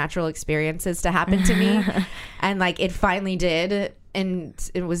supernatural experiences to happen to me. And, like, it finally did. And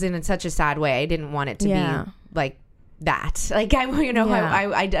it was in such a sad way. I didn't want it to be like that. Like,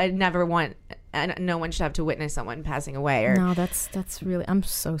 I never want, and no one should have to witness someone passing away. Or no, that's really, I'm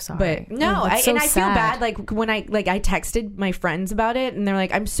so sorry. But no, I feel sad. bad. Like, when I texted my friends about it, and they're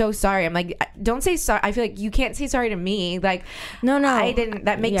like, "I'm so sorry." I'm like, "Don't say sorry." I feel like you can't say sorry to me. Like, no, I didn't.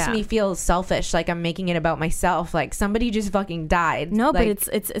 That makes me feel selfish. Like, I'm making it about myself. Like, somebody just fucking died. No, like, but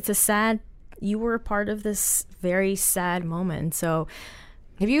it's a sad. You were a part of this very sad moment. So,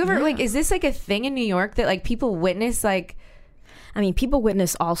 have you ever like? Is this like a thing in New York that like people witness like? I mean, people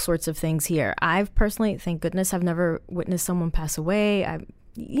witness all sorts of things here. I've personally, thank goodness, I've never witnessed someone pass away.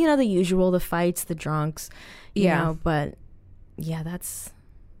 You know, the usual, the fights, the drunks, you know, but yeah, that's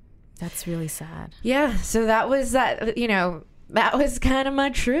really sad. Yeah. So that was that, you know, that was kind of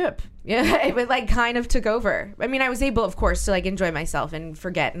my trip. Yeah. It like kind of took over. I mean, I was able, of course, to like enjoy myself and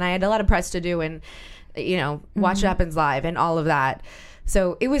forget. And I had a lot of press to do and, you know, watch What Happens Live and all of that.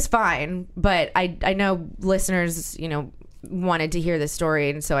 So it was fine. But I know listeners, you know, wanted to hear the story,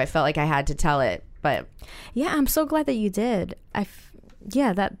 and so I felt like I had to tell it. But yeah, I'm so glad that you did. I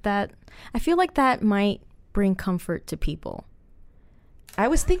feel like that might bring comfort to people. I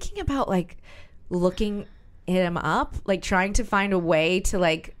was thinking about like looking him up, like trying to find a way to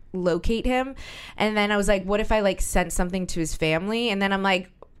like locate him, and then I was like, what if I like sent something to his family? And then I'm like,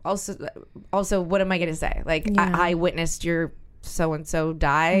 also what am I gonna say? Like, I witnessed your so-and-so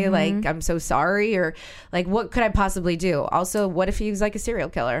die, like, I'm so sorry, or like, what could I possibly do? Also, what if he was like a serial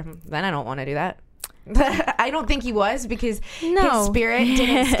killer? Then I don't want to do that. I don't think he was, because his spirit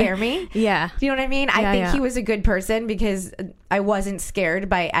didn't scare me. Yeah. Do you know what I mean? I think he was a good person, because I wasn't scared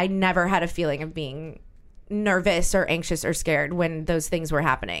I never had a feeling of being nervous or anxious or scared when those things were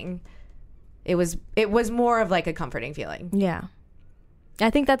happening. It was more of like a comforting feeling. Yeah. I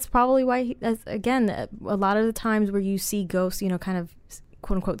think that's probably why, again, a lot of the times where you see ghosts, you know, kind of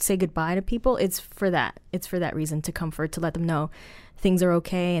quote unquote say goodbye to people, it's for that. It's for that reason, to comfort, to let them know things are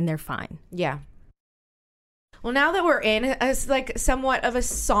okay and they're fine. Yeah. Well, now that we're in as like somewhat of a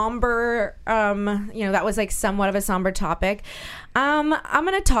somber, you know, that was like somewhat of a somber topic. I'm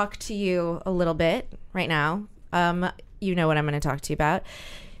going to talk to you a little bit right now. You know what I'm going to talk to you about.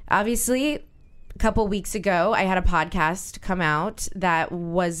 Obviously, a couple weeks ago, I had a podcast come out that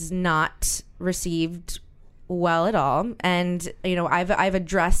was not received well at all, and you know, I've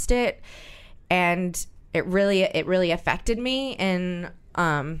addressed it, and it really affected me. And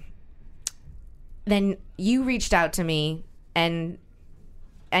then you reached out to me, and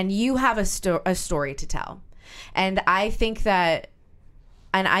you have a story to tell, and I think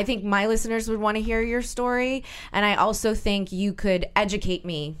my listeners would want to hear your story, and I also think you could educate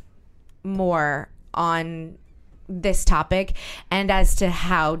me more on this topic and as to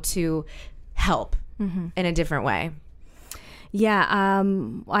how to help in a different way. Yeah,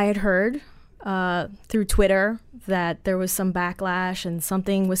 I had heard through Twitter that there was some backlash and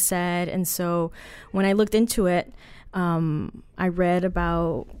something was said, and so when I looked into it, I read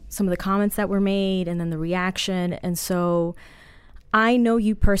about some of the comments that were made and then the reaction, and so I know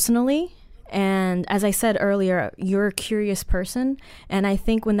you personally. And as I said earlier, you're a curious person. And I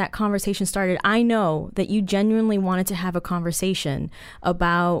think when that conversation started, I know that you genuinely wanted to have a conversation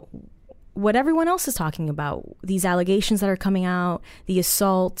about what everyone else is talking about, these allegations that are coming out, the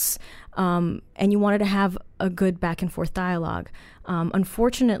assaults, and you wanted to have a good back and forth dialogue.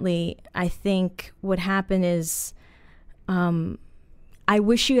 Unfortunately, I think what happened is I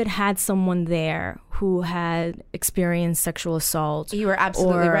wish you had someone there who had experienced sexual assault. You were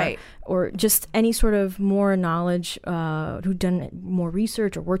absolutely right. Or just any sort of more knowledge, who'd done more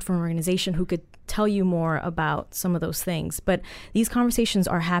research or worked for an organization who could tell you more about some of those things. But these conversations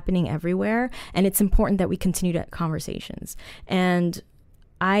are happening everywhere, and it's important that we continue to have conversations. And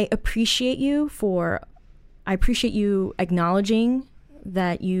I appreciate you acknowledging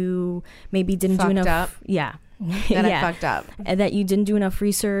that you maybe didn't do enough. Up. Yeah. That I fucked up. And that you didn't do enough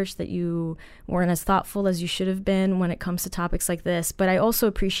research, that you weren't as thoughtful as you should have been when it comes to topics like this. But I also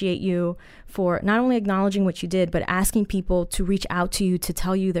appreciate you for not only acknowledging what you did, but asking people to reach out to you to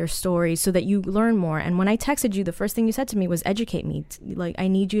tell you their stories so that you learn more. And when I texted you, the first thing you said to me was, educate me. Like, I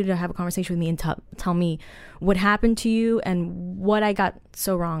need you to have a conversation with me and tell me what happened to you and what I got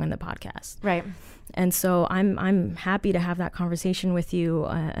so wrong in the podcast. Right. And so I'm happy to have that conversation with you.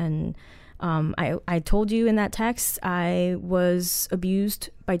 I told you in that text, I was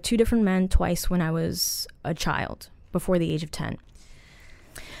abused by 2 different men twice when I was a child, before the age of 10.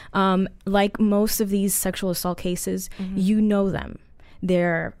 Like most of these sexual assault cases, you know them.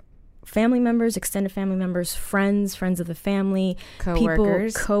 They're family members, extended family members, friends of the family,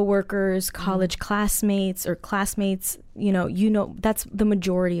 co-workers, college classmates or classmates, you know, that's the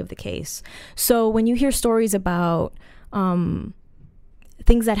majority of the case. So when you hear stories about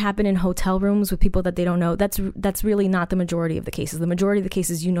things that happen in hotel rooms with people that they don't know, that's really not the majority of the cases. The majority of the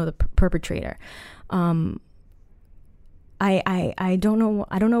cases, you know, the perpetrator. I don't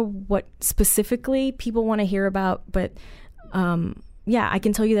know what specifically people want to hear about, but yeah, I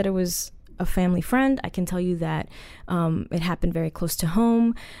can tell you that it was a family friend. I can tell you that it happened very close to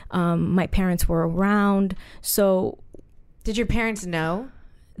home. My parents were around. So did your parents know?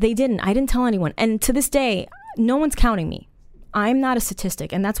 They didn't. I didn't tell anyone. And to this day, no one's counting me. I'm not a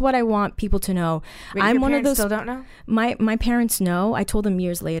statistic, and that's what I want people to know. Wait, I'm your one of parents those. Still don't know? My parents know. I told them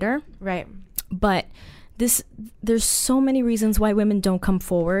years later. Right. But there's so many reasons why women don't come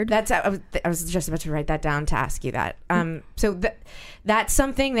forward. I was just about to write that down to ask you that. So that's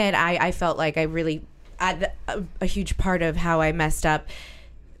something that I felt like I really a huge part of how I messed up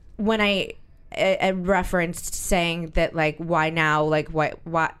when I referenced saying that, like, why now? Like,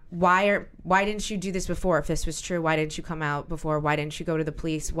 why didn't you do this before? If this was true, why didn't you come out before? Why didn't you go to the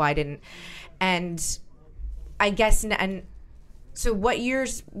police? And I guess, and so what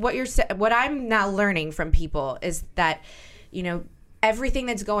I'm now learning from people is that, you know, everything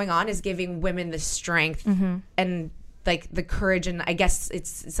that's going on is giving women the strength and like the courage, and I guess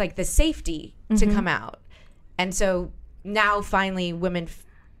it's like the safety to come out. And so now finally women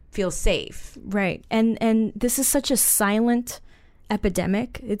feel safe. Right. And this is such a silent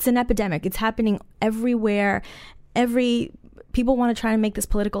epidemic. It's an epidemic. It's happening everywhere. People want to try to make this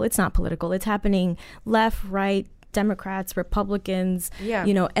political. It's not political. It's happening left, right, Democrats, Republicans,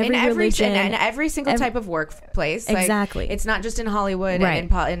 you know, every religion. And every single type of workplace. Exactly. Like, it's not just in Hollywood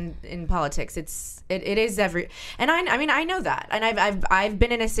and in politics. It is every, and I mean, I know that. And I've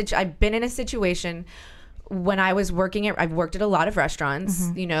been in a situation when I was I've worked at a lot of restaurants,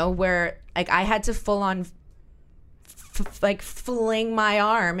 you know, where like I had to full on like fling my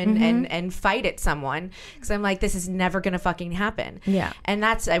arm and fight at someone because I'm like, this is never gonna fucking happen. Yeah. And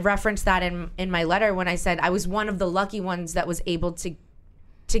I referenced that in my letter when I said I was one of the lucky ones that was able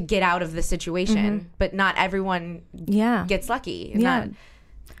to get out of the situation, but not everyone gets lucky.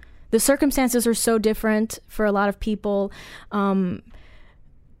 The circumstances are so different for a lot of people.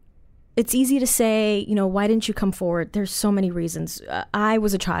 It's easy to say, you know, why didn't you come forward? There's so many reasons. I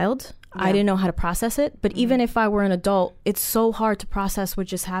was a child. Yeah. I didn't know how to process it. But even if I were an adult, it's so hard to process what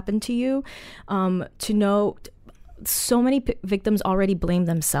just happened to you. To know so many victims already blame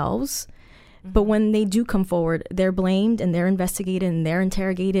themselves. But when they do come forward, they're blamed and they're investigated and they're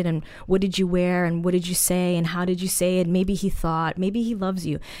interrogated. And what did you wear? And what did you say? And how did you say it? Maybe he thought, maybe he loves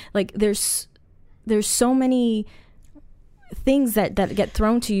you. Like there's so many things that get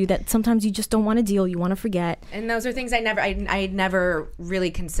thrown to you that sometimes you just don't want to deal. You want to forget. And those are things I never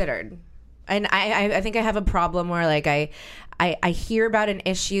really considered. And I think I have a problem where like I hear about an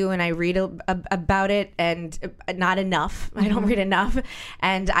issue and I read about it and not enough. I don't read enough,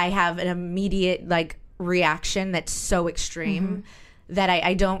 and I have an immediate like reaction that's so extreme that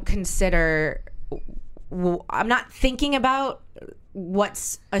I don't consider. I'm not thinking about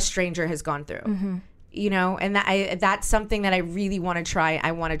what a stranger has gone through. You know, and that's something that I really want to try.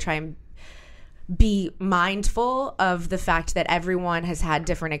 I want to try and be mindful of the fact that everyone has had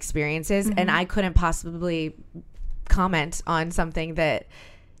different experiences, and I couldn't possibly comment on something that,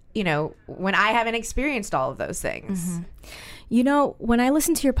 you know, when I haven't experienced all of those things. You know, when I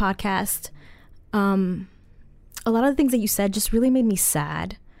listened to your podcast, a lot of the things that you said just really made me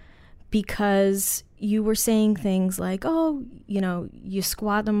sad, because you were saying things like, oh, you know, you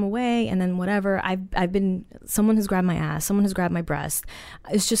squat them away and then whatever. Someone has grabbed my ass, someone has grabbed my breast.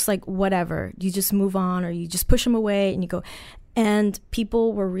 It's just like, whatever. You just move on, or you just push them away and you go. And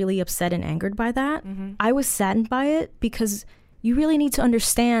people were really upset and angered by that. I was saddened by it, because you really need to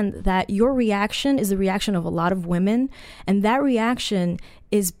understand that your reaction is the reaction of a lot of women. And that reaction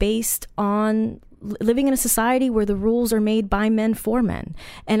is based on living in a society where the rules are made by men for men.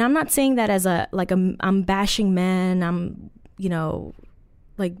 And I'm not saying that as I'm bashing men. I'm, you know,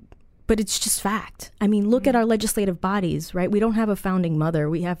 like, but it's just fact. I mean, look at our legislative bodies, right? We don't have a founding mother.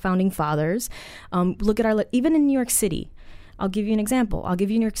 We have founding fathers. Look at even in New York City. I'll give you an example. I'll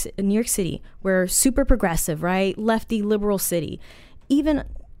give you New York City. We're super progressive, right? Lefty, liberal city. Even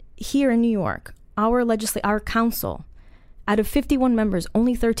here in New York, our council, out of 51 members,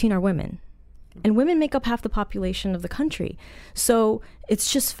 only 13 are women. And women make up half the population of the country. So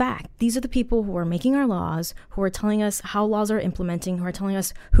it's just fact. These are the people who are making our laws, who are telling us how laws are implementing, who are telling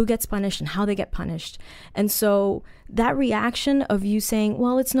us who gets punished and how they get punished. And so that reaction of you saying,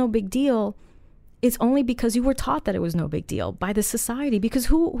 well, it's no big deal, it's only because you were taught that it was no big deal by the society. Because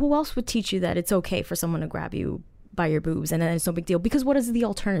who else would teach you that it's okay for someone to grab you by your boobs and then it's no big deal? Because what is the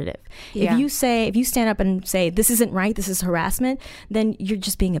alternative? Yeah. If you stand up and say this isn't right, this is harassment, then you're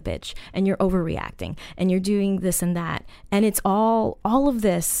just being a bitch and you're overreacting and you're doing this and that. And it's all of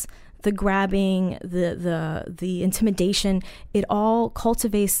this, the grabbing, the intimidation, it all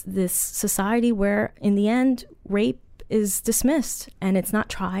cultivates this society where in the end rape is dismissed and it's not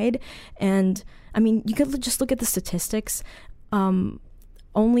tried. And I mean, you could just look at the statistics.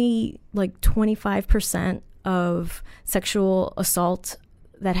 Only like 25% of sexual assault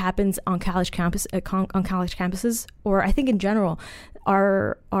that happens on college campuses, or I think in general,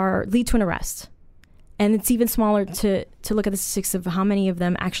 are lead to an arrest. And it's even smaller to look at the statistics of how many of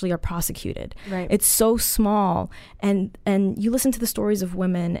them actually are prosecuted. Right. It's so small. And you listen to the stories of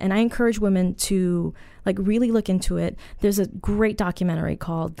women, and I encourage women to like really look into it. There's a great documentary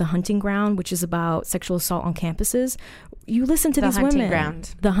called The Hunting Ground, which is about sexual assault on campuses. You listen to these women.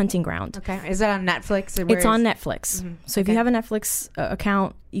 The Hunting Ground. Okay. Is that on Netflix? Or it's on Netflix. Mm-hmm. So if you have a Netflix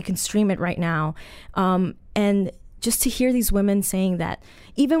account, you can stream it right now. And just to hear these women saying that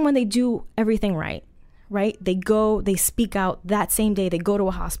even when they do everything right, they speak out that same day, they go to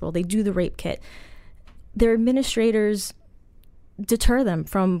a hospital, they do the rape kit. Their administrators deter them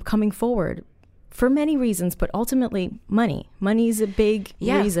from coming forward for many reasons, but ultimately money. Money is a big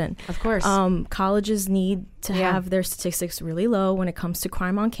reason. Of course. Colleges need to have their statistics really low when it comes to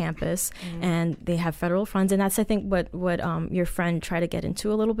crime on campus, and they have federal funds. And that's, I think, what your friend tried to get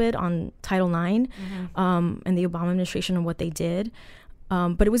into a little bit on Title IX and the Obama administration and what they did.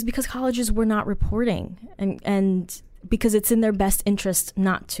 But it was because colleges were not reporting and because it's in their best interest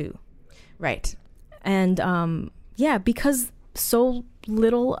not to. Right. And because so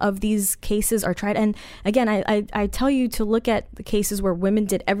little of these cases are tried. And again, I tell you to look at the cases where women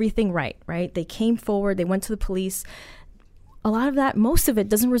did everything right? They came forward, they went to the police. A lot of that, most of it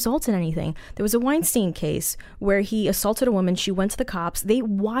doesn't result in anything. There was a Weinstein case where he assaulted a woman. She went to the cops. They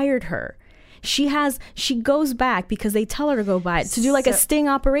wired her. She goes back because they tell her to go by to do like a sting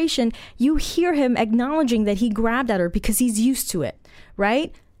operation. You hear him acknowledging that he grabbed at her because he's used to it,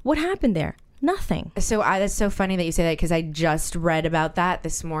 right? What happened there? Nothing. So that's so funny that you say that, because I just read about that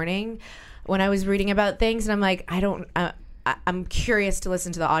this morning when I was reading about things, and I'm like, I'm curious to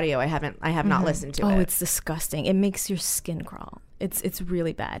listen to the audio. I have not listened to it. Oh, it's disgusting. It makes your skin crawl. It's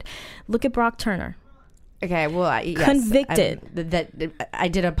really bad. Look at Brock Turner. Okay, well, yes, convicted. I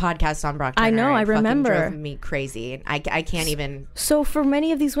did a podcast on Brock Turner. I know, I remember. It drove me crazy. I can't even. So for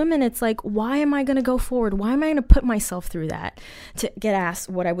many of these women, it's like, why am I going to go forward? Why am I going to put myself through that? To get asked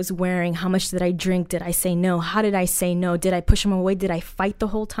what I was wearing, how much did I drink? Did I say no? How did I say no? Did I push them away? Did I fight the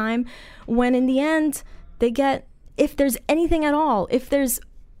whole time? When in the end, they get, if there's anything at all, if there's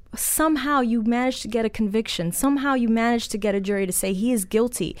somehow you manage to get a conviction, somehow you manage to get a jury to say he is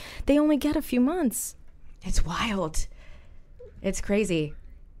guilty, they only get a few months. It's wild. It's crazy.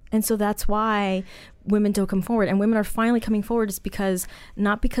 And so that's why women don't come forward. And women are finally coming forward is because,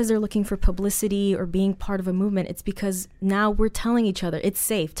 not because they're looking for publicity or being part of a movement. It's because now we're telling each other, it's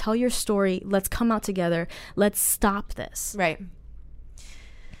safe. Tell your story. Let's come out together. Let's stop this. Right.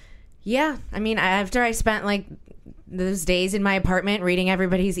 Yeah. I mean, after I spent like those days in my apartment reading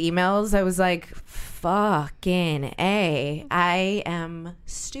everybody's emails, I was like, fucking A, I am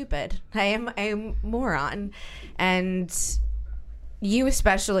stupid. I am a moron. And you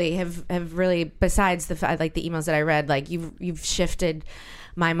especially have really, besides the fact, like the emails that I read, like you've shifted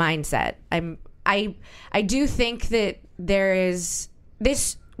my mindset. I do think that there is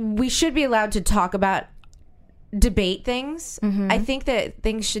this, we should be allowed to talk about, debate things. I think that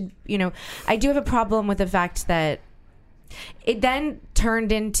things should, I do have a problem with the fact that it then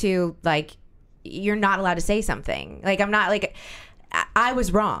turned into like, you're not allowed to say something. Like, I'm not like, I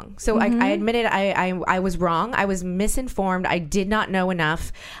was wrong. So I admitted I was wrong. I was misinformed. I did not know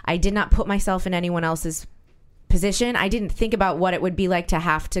enough. I did not put myself in anyone else's position. I didn't think about what it would be like to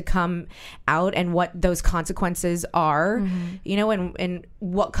have to come out and what those consequences are, and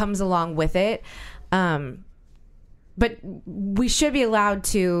what comes along with it. But we should be allowed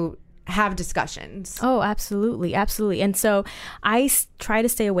to have discussions. Oh, absolutely. Absolutely. And so I try to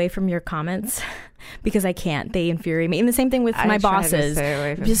stay away from your comments because I can't. They infuriate me. And the same thing with my bosses.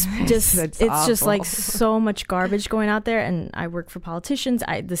 Just it's awful. just like so much garbage going out there. And I work for politicians.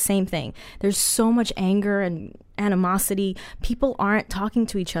 The same thing. There's so much anger and animosity. People aren't talking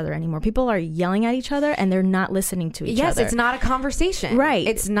to each other anymore. People are yelling at each other and they're not listening to each other. Yes, it's not a conversation. Right.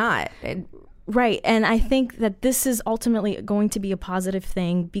 It's not. Right. And I think that this is ultimately going to be a positive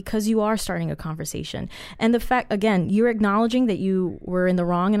thing because you are starting a conversation. And the fact, again, you're acknowledging that you were in the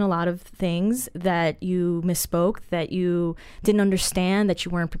wrong in a lot of things, that you misspoke, that you didn't understand, that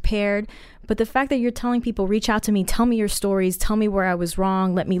you weren't prepared. But the fact that you're telling people, reach out to me, tell me your stories, tell me where I was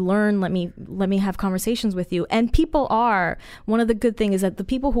wrong, let me learn, let me have conversations with you. And people are, one of the good things is that the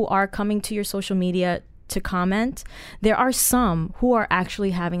people who are coming to your social media to comment, there are some who are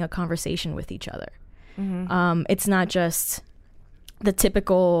actually having a conversation with each other. Mm-hmm. It's not just the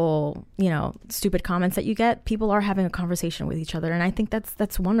typical, stupid comments that you get. People are having a conversation with each other, and I think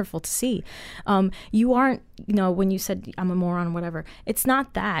that's wonderful to see. You aren't, when you said I'm a moron, whatever. It's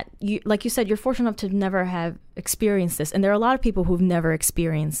not that. Like you said, you're fortunate enough to never have experienced this, and there are a lot of people who've never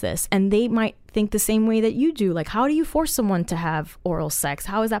experienced this, and they might think the same way that you do. Like, how do you force someone to have oral sex?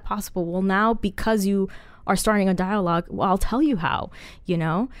 How is that possible? Well, now because you are starting a dialogue, well, I'll tell you how.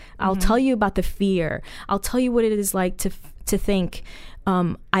 I'll tell you about the fear. I'll tell you what it is like to think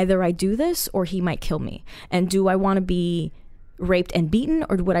either I do this or he might kill me. And do I want to be raped and beaten,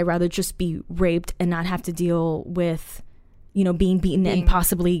 or would I rather just be raped and not have to deal with, being beaten and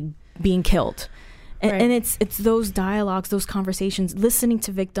possibly being killed? And, right. and it's those dialogues, those conversations, listening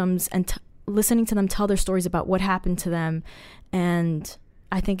to victims and listening to them tell their stories about what happened to them. And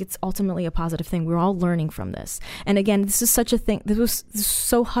I think it's ultimately a positive thing. We're all learning from this. And again, this is such a thing. This is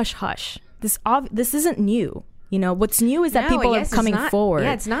so hush hush. This isn't new. What's new is that people are coming forward.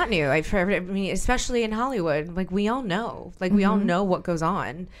 Yeah, it's not new. I've heard, especially in Hollywood, like we all know, we all know what goes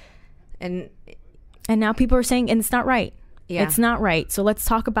on. And now people are saying, and it's not right. Yeah. It's not right. So let's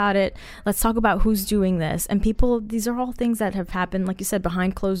talk about it. Let's talk about who's doing this. And these are all things that have happened, like you said,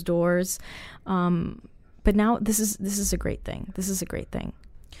 behind closed doors. But now this is a great thing. This is a great thing.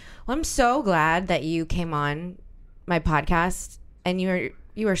 Well, I'm so glad that you came on my podcast, and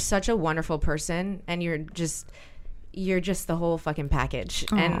you are such a wonderful person, and you're just the whole fucking package.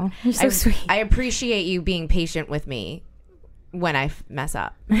 Aww, and you're so sweet. I appreciate you being patient with me when I mess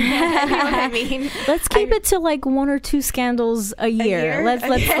up. You know what I mean? Let's keep it to like 1 or 2 scandals a year. Let's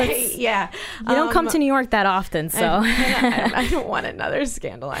yeah. You don't come to New York that often, so I don't want another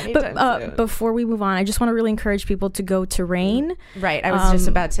scandal anytime soon. Before we move on, I just want to really encourage people to go to RAINN. Right. I was just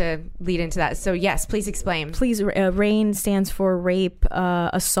about to lead into that. So yes, please explain. Please, RAINN stands for Rape,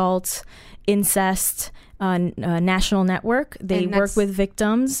 Assault, Incest National Network. They work with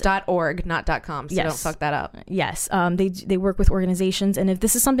victims. .org, not .com, so don't fuck that up. Yes. They work with organizations, and if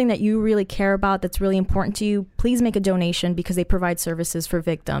this is something that you really care about, that's really important to you, please make a donation because they provide services for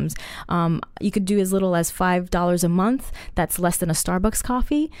victims. You could do as little as $5 a month. That's less than a Starbucks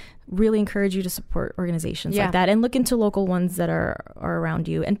coffee. Really encourage you to support organizations like that, and look into local ones that are around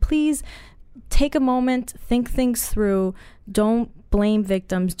you. And please take a moment, think things through. Don't blame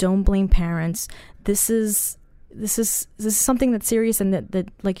victims. Don't blame parents. This is something that's serious and that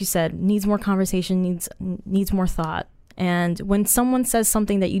like you said, needs more conversation, needs more thought. And when someone says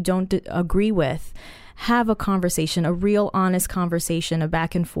something that you don't agree with, have a conversation, a real honest conversation, a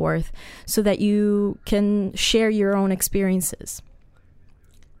back and forth, so that you can share your own experiences.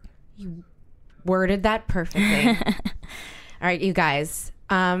 You worded that perfectly. All right, you guys.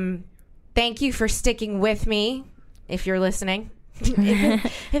 Thank you for sticking with me. If you're listening.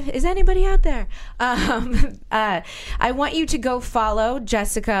 If is anybody out there? I want you to go follow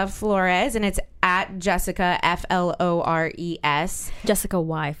Jessica Flores, and it's at Jessica Flores. Jessica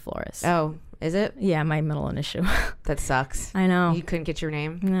Y Flores. Oh, is it? Yeah, my middle initial. That sucks. I know. You couldn't get your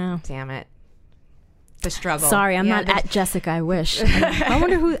name? No. Damn it. The struggle. Sorry, I'm not at Jessica. I wish. I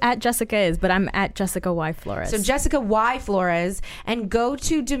wonder who at Jessica is, but I'm at Jessica Y Flores. So Jessica Y Flores, and go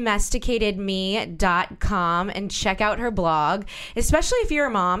to domesticatedme.com and check out her blog, especially if you're a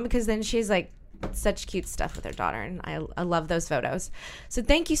mom, because then she's like such cute stuff with her daughter, and I love those photos. So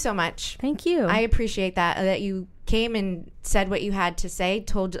thank you so much. Thank you. I appreciate that you came and said what you had to say,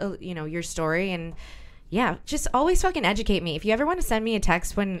 told your story, and yeah, just always fucking educate me. If you ever want to send me a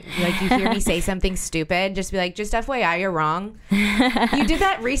text when like you hear me say something stupid, just be like, just FYI, you're wrong. You did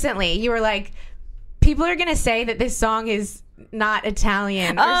that recently. You were like, people are gonna say that this song is not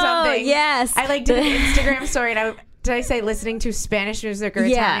Italian or something. Yes. I like did an Instagram story, and did I say listening to Spanish music or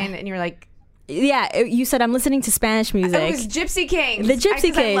Italian? And you were like, you said I'm listening to Spanish music. It was Gypsy Kings. The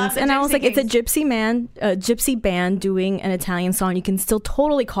Gypsy Kings. And I was like, it's a gypsy band doing an Italian song. You can still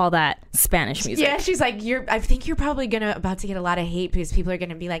totally call that Spanish music. Yeah, she's like, I think you're probably about to get a lot of hate because people are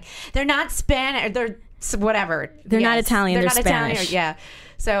gonna be like, they're not Spanish, they're whatever. They're not Italian, they're Spanish. Italian,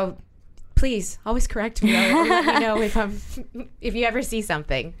 so please always correct me or let me know if you ever see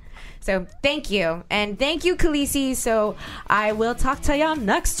something. So thank you. And thank you, Khaleesi. So I will talk to y'all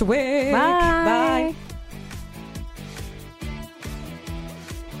next week. Bye. Bye.